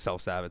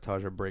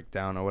self-sabotage or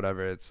breakdown or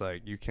whatever, it's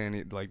like you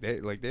can't like they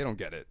don't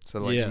get it. So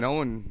like no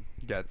one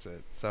gets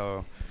it.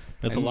 So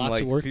that's a lot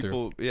to work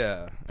through.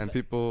 Yeah, and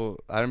people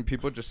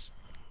just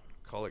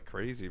call it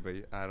crazy, but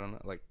I don't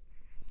know. Like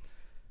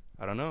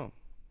I don't know.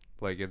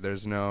 Like if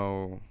there's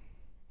no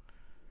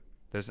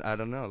I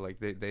don't know, like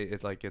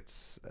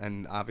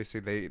and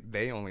obviously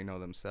they only know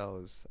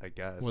themselves, I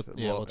guess. What's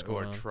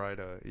going on. Try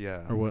to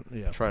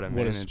try to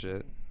manage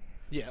it.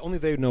 Yeah, only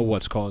they know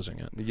what's causing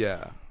it.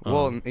 Yeah.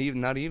 Well,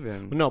 not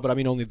even. No, but I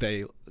mean only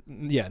they.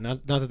 Yeah,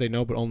 not that they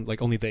know, but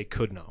only they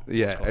could know.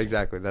 Yeah,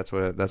 exactly. That's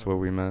what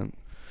we meant.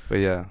 But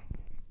yeah.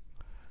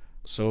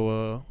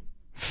 So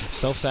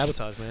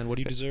self-sabotage, man. What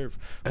do you deserve?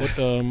 What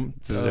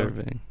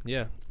deserving?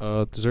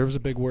 Deserve is a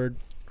big word.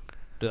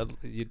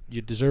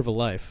 You deserve a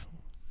life.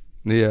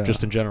 Yeah.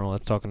 Just in general, I'm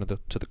talking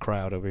to the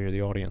crowd over here,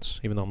 the audience.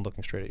 Even though I'm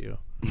looking straight at you,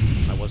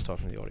 I was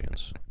talking to the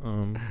audience.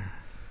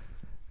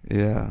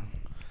 Yeah.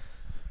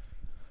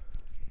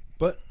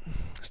 But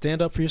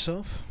stand up for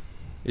yourself.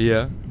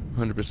 Yeah,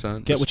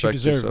 100%. Get what you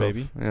deserve,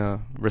 baby. Yeah,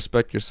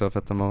 respect yourself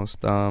at the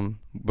most.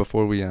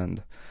 Before we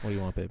end. What do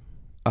you want, babe?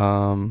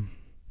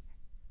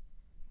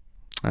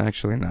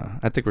 Actually, no.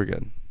 I think we're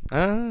good.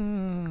 I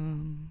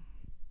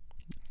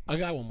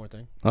got one more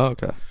thing. Oh,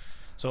 okay.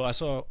 So I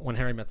saw When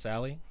Harry Met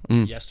Sally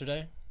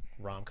yesterday.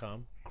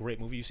 Rom-com. Great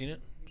movie. You seen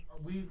it?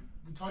 We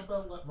talked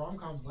about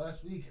rom-coms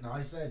last week, and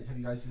I said, have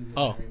you guys seen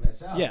Harry Met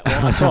Sally? Yeah,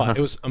 well, I saw it.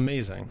 It was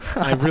amazing.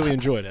 I really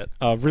enjoyed it.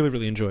 Really,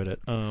 really enjoyed it.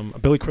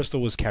 Billy Crystal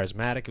was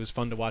charismatic. It was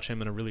fun to watch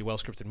him in a really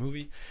well-scripted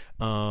movie.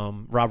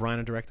 Rob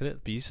Reiner directed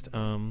it, Beast.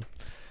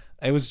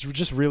 It was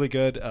just really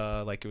good.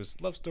 Like, it was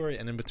love story,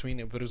 and in between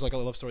it, but it was like a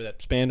love story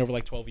that spanned over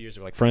like 12 years.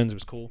 They were like friends. It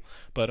was cool.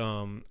 But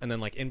and then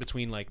like in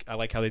between, like I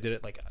like how they did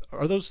it. Like,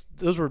 are those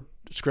were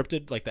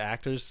scripted? Like the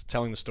actors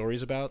telling the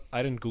stories about?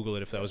 I didn't Google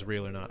it if that was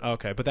real or not.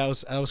 Okay, but that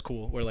was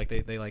cool. Where like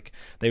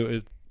they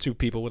were two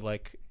people would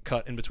like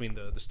cut in between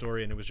the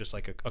story, and it was just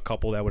like a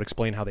couple that would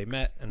explain how they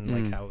met and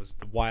like how it was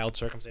the wild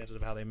circumstances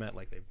of how they met.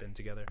 Like they've been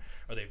together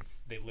or they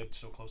lived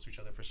so close to each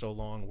other for so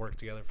long, worked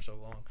together for so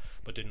long,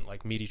 but didn't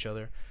like meet each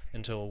other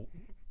until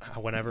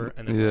whenever,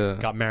 and then like,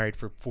 got married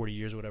for 40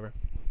 years or whatever.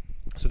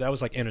 So that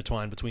was like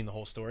intertwined between the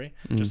whole story,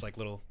 just like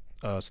little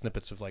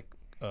snippets of like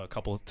a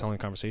couple telling a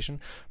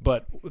conversation.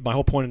 But my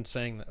whole point in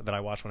saying that I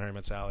watched When Harry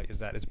Met Sally is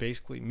that it's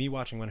basically me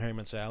watching When Harry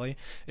Met Sally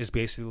is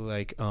basically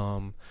like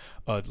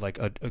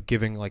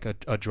giving like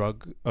a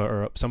drug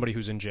or somebody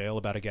who's in jail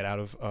about to get out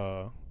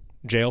of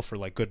jail for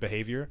like good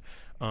behavior,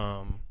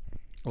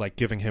 like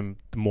giving him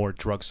more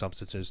drug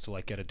substances to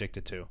like get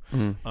addicted to,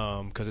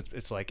 because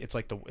it's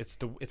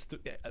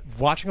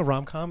watching a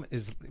rom-com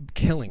is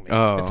killing me.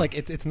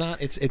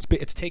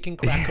 It's taking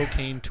crack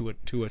cocaine to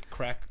a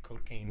crack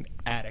cocaine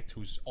addict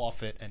who's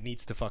off it and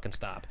needs to fucking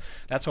stop.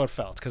 That's how it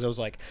felt, because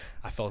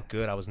I felt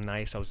good, I was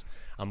nice,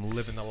 I'm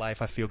living the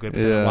life, I feel good,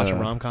 but then I watch a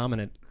rom-com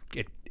and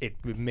it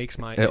makes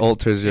my it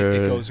alters your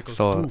it goes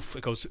thought. poof,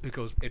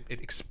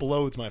 it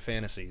explodes my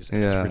fantasies,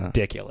 and it's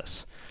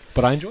ridiculous.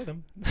 But I enjoy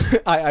them.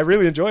 I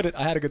really enjoyed it.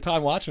 I had a good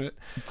time watching it.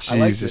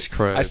 Jesus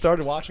Christ. I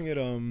started watching it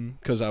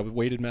because I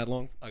waited mad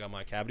long. I got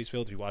my cavities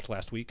filled. If you watched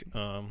last week,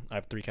 I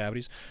have 3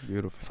 cavities.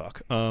 Beautiful.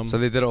 Fuck. So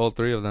they did all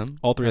 3 of them?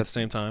 All 3 at the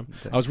same time.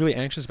 I was really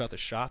anxious about the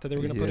shot that they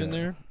were going to put in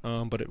there,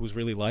 but it was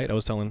really light. I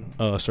was telling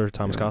Sir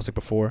Thomas Kostick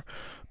before.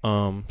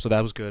 So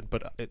that was good.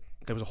 But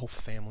there was a whole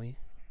family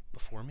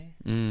before me,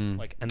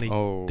 like, and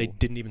they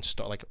didn't even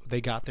start. Like,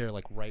 they got there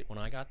like right when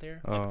I got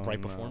there,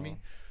 like before me.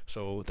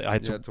 So I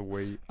had to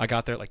wait. I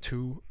got there at like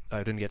 2. I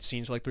didn't get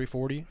scenes till like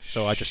 3:40.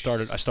 So I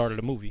started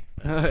a movie.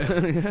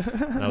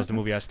 That was the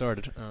movie I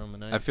started.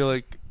 And I feel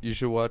like you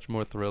should watch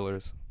more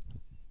thrillers.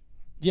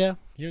 Yeah,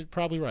 you're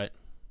probably right.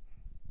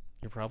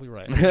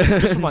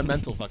 Just for my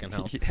mental fucking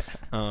health.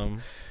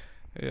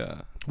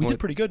 Yeah. We did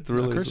pretty good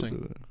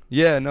cursing.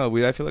 Yeah, no,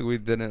 I feel like we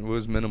didn't. It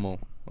was minimal.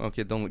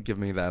 Okay, don't give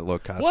me that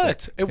look, Costa.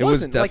 What? It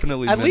wasn't. Was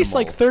definitely like, at minimal. least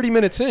like 30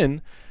 minutes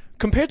in,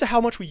 compared to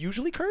how much we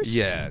usually curse.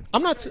 Yeah.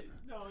 I'm not.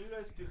 No, you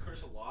guys did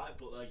curse a lot,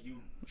 but like you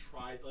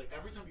tried. Like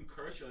every time you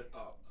curse, you're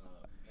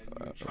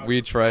like,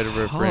 we try to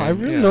refrain. I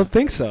really don't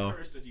think so. You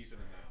cursed a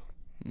decent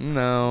amount.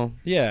 No.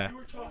 Yeah. You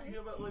were talking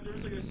about like there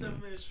was like a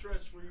 7-minute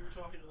stretch where you were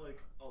talking like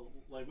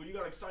when you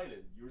got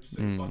excited, you were just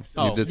saying fuck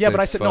stuff. Oh, yeah, but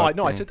I said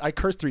no. I said I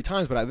cursed 3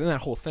 times, but in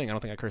that whole thing, I don't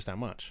think I cursed that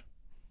much.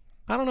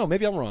 I don't know.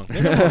 Maybe I'm wrong.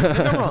 Maybe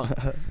I'm wrong.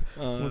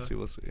 We'll see.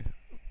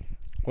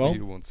 Well,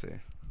 you won't see.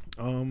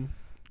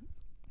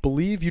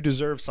 Believe you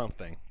deserve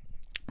something.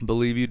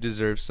 Believe you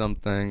deserve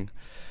something.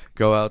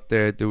 Go out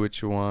there, do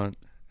what you want,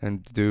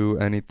 and do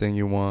anything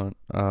you want.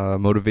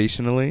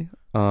 Motivationally,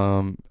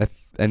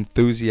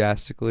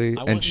 enthusiastically,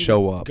 and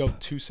show up. Go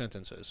 2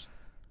 sentences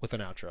with an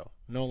outro.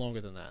 No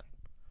longer than that.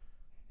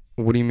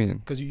 What do you mean?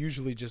 Because you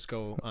usually just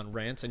go on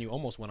rants, and you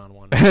almost went on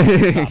one.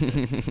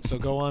 So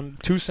go on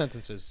 2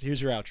 sentences.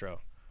 Here's your outro.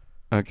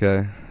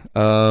 Okay.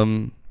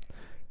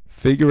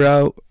 Figure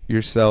out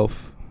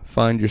yourself.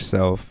 Find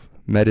yourself.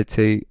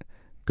 Meditate.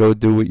 Go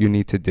do what you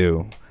need to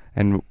do.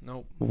 And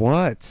nope.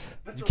 What?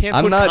 You can't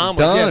I'm put not commas.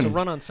 done. Yeah, it's a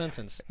run-on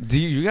sentence.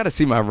 You got to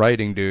see my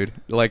writing, dude.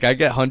 Like, I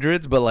get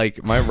hundreds, but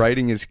like my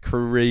writing is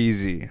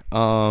crazy.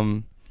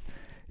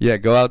 Yeah,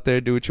 go out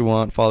there, do what you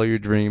want, follow your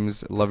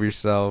dreams, love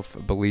yourself,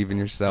 believe in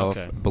yourself,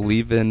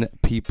 believe in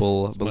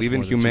people, believe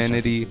in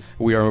humanity.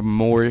 We are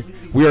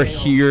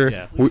here.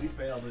 Yeah.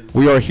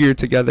 We are here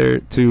together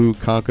to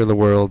conquer the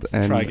world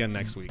and try again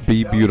next week.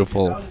 Be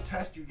beautiful. That was a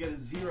test. You get a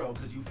 0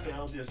 because you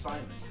failed the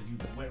assignment because you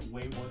went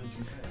way more than 2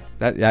 sentences.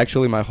 That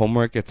actually, my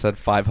homework, it said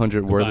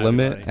 500 word Goodbye,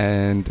 limit, everybody.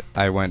 and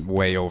I went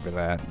way over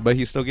that. But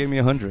he still gave me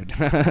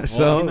 100.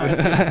 So,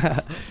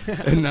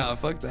 nah,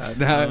 fuck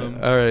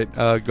that. All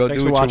right, go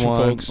thanks do for what watching, you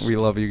want. folks. We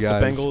love you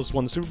guys. The Bengals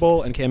won the Super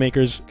Bowl, and Cam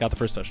Akers got the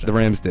first touchdown. The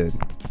Rams did.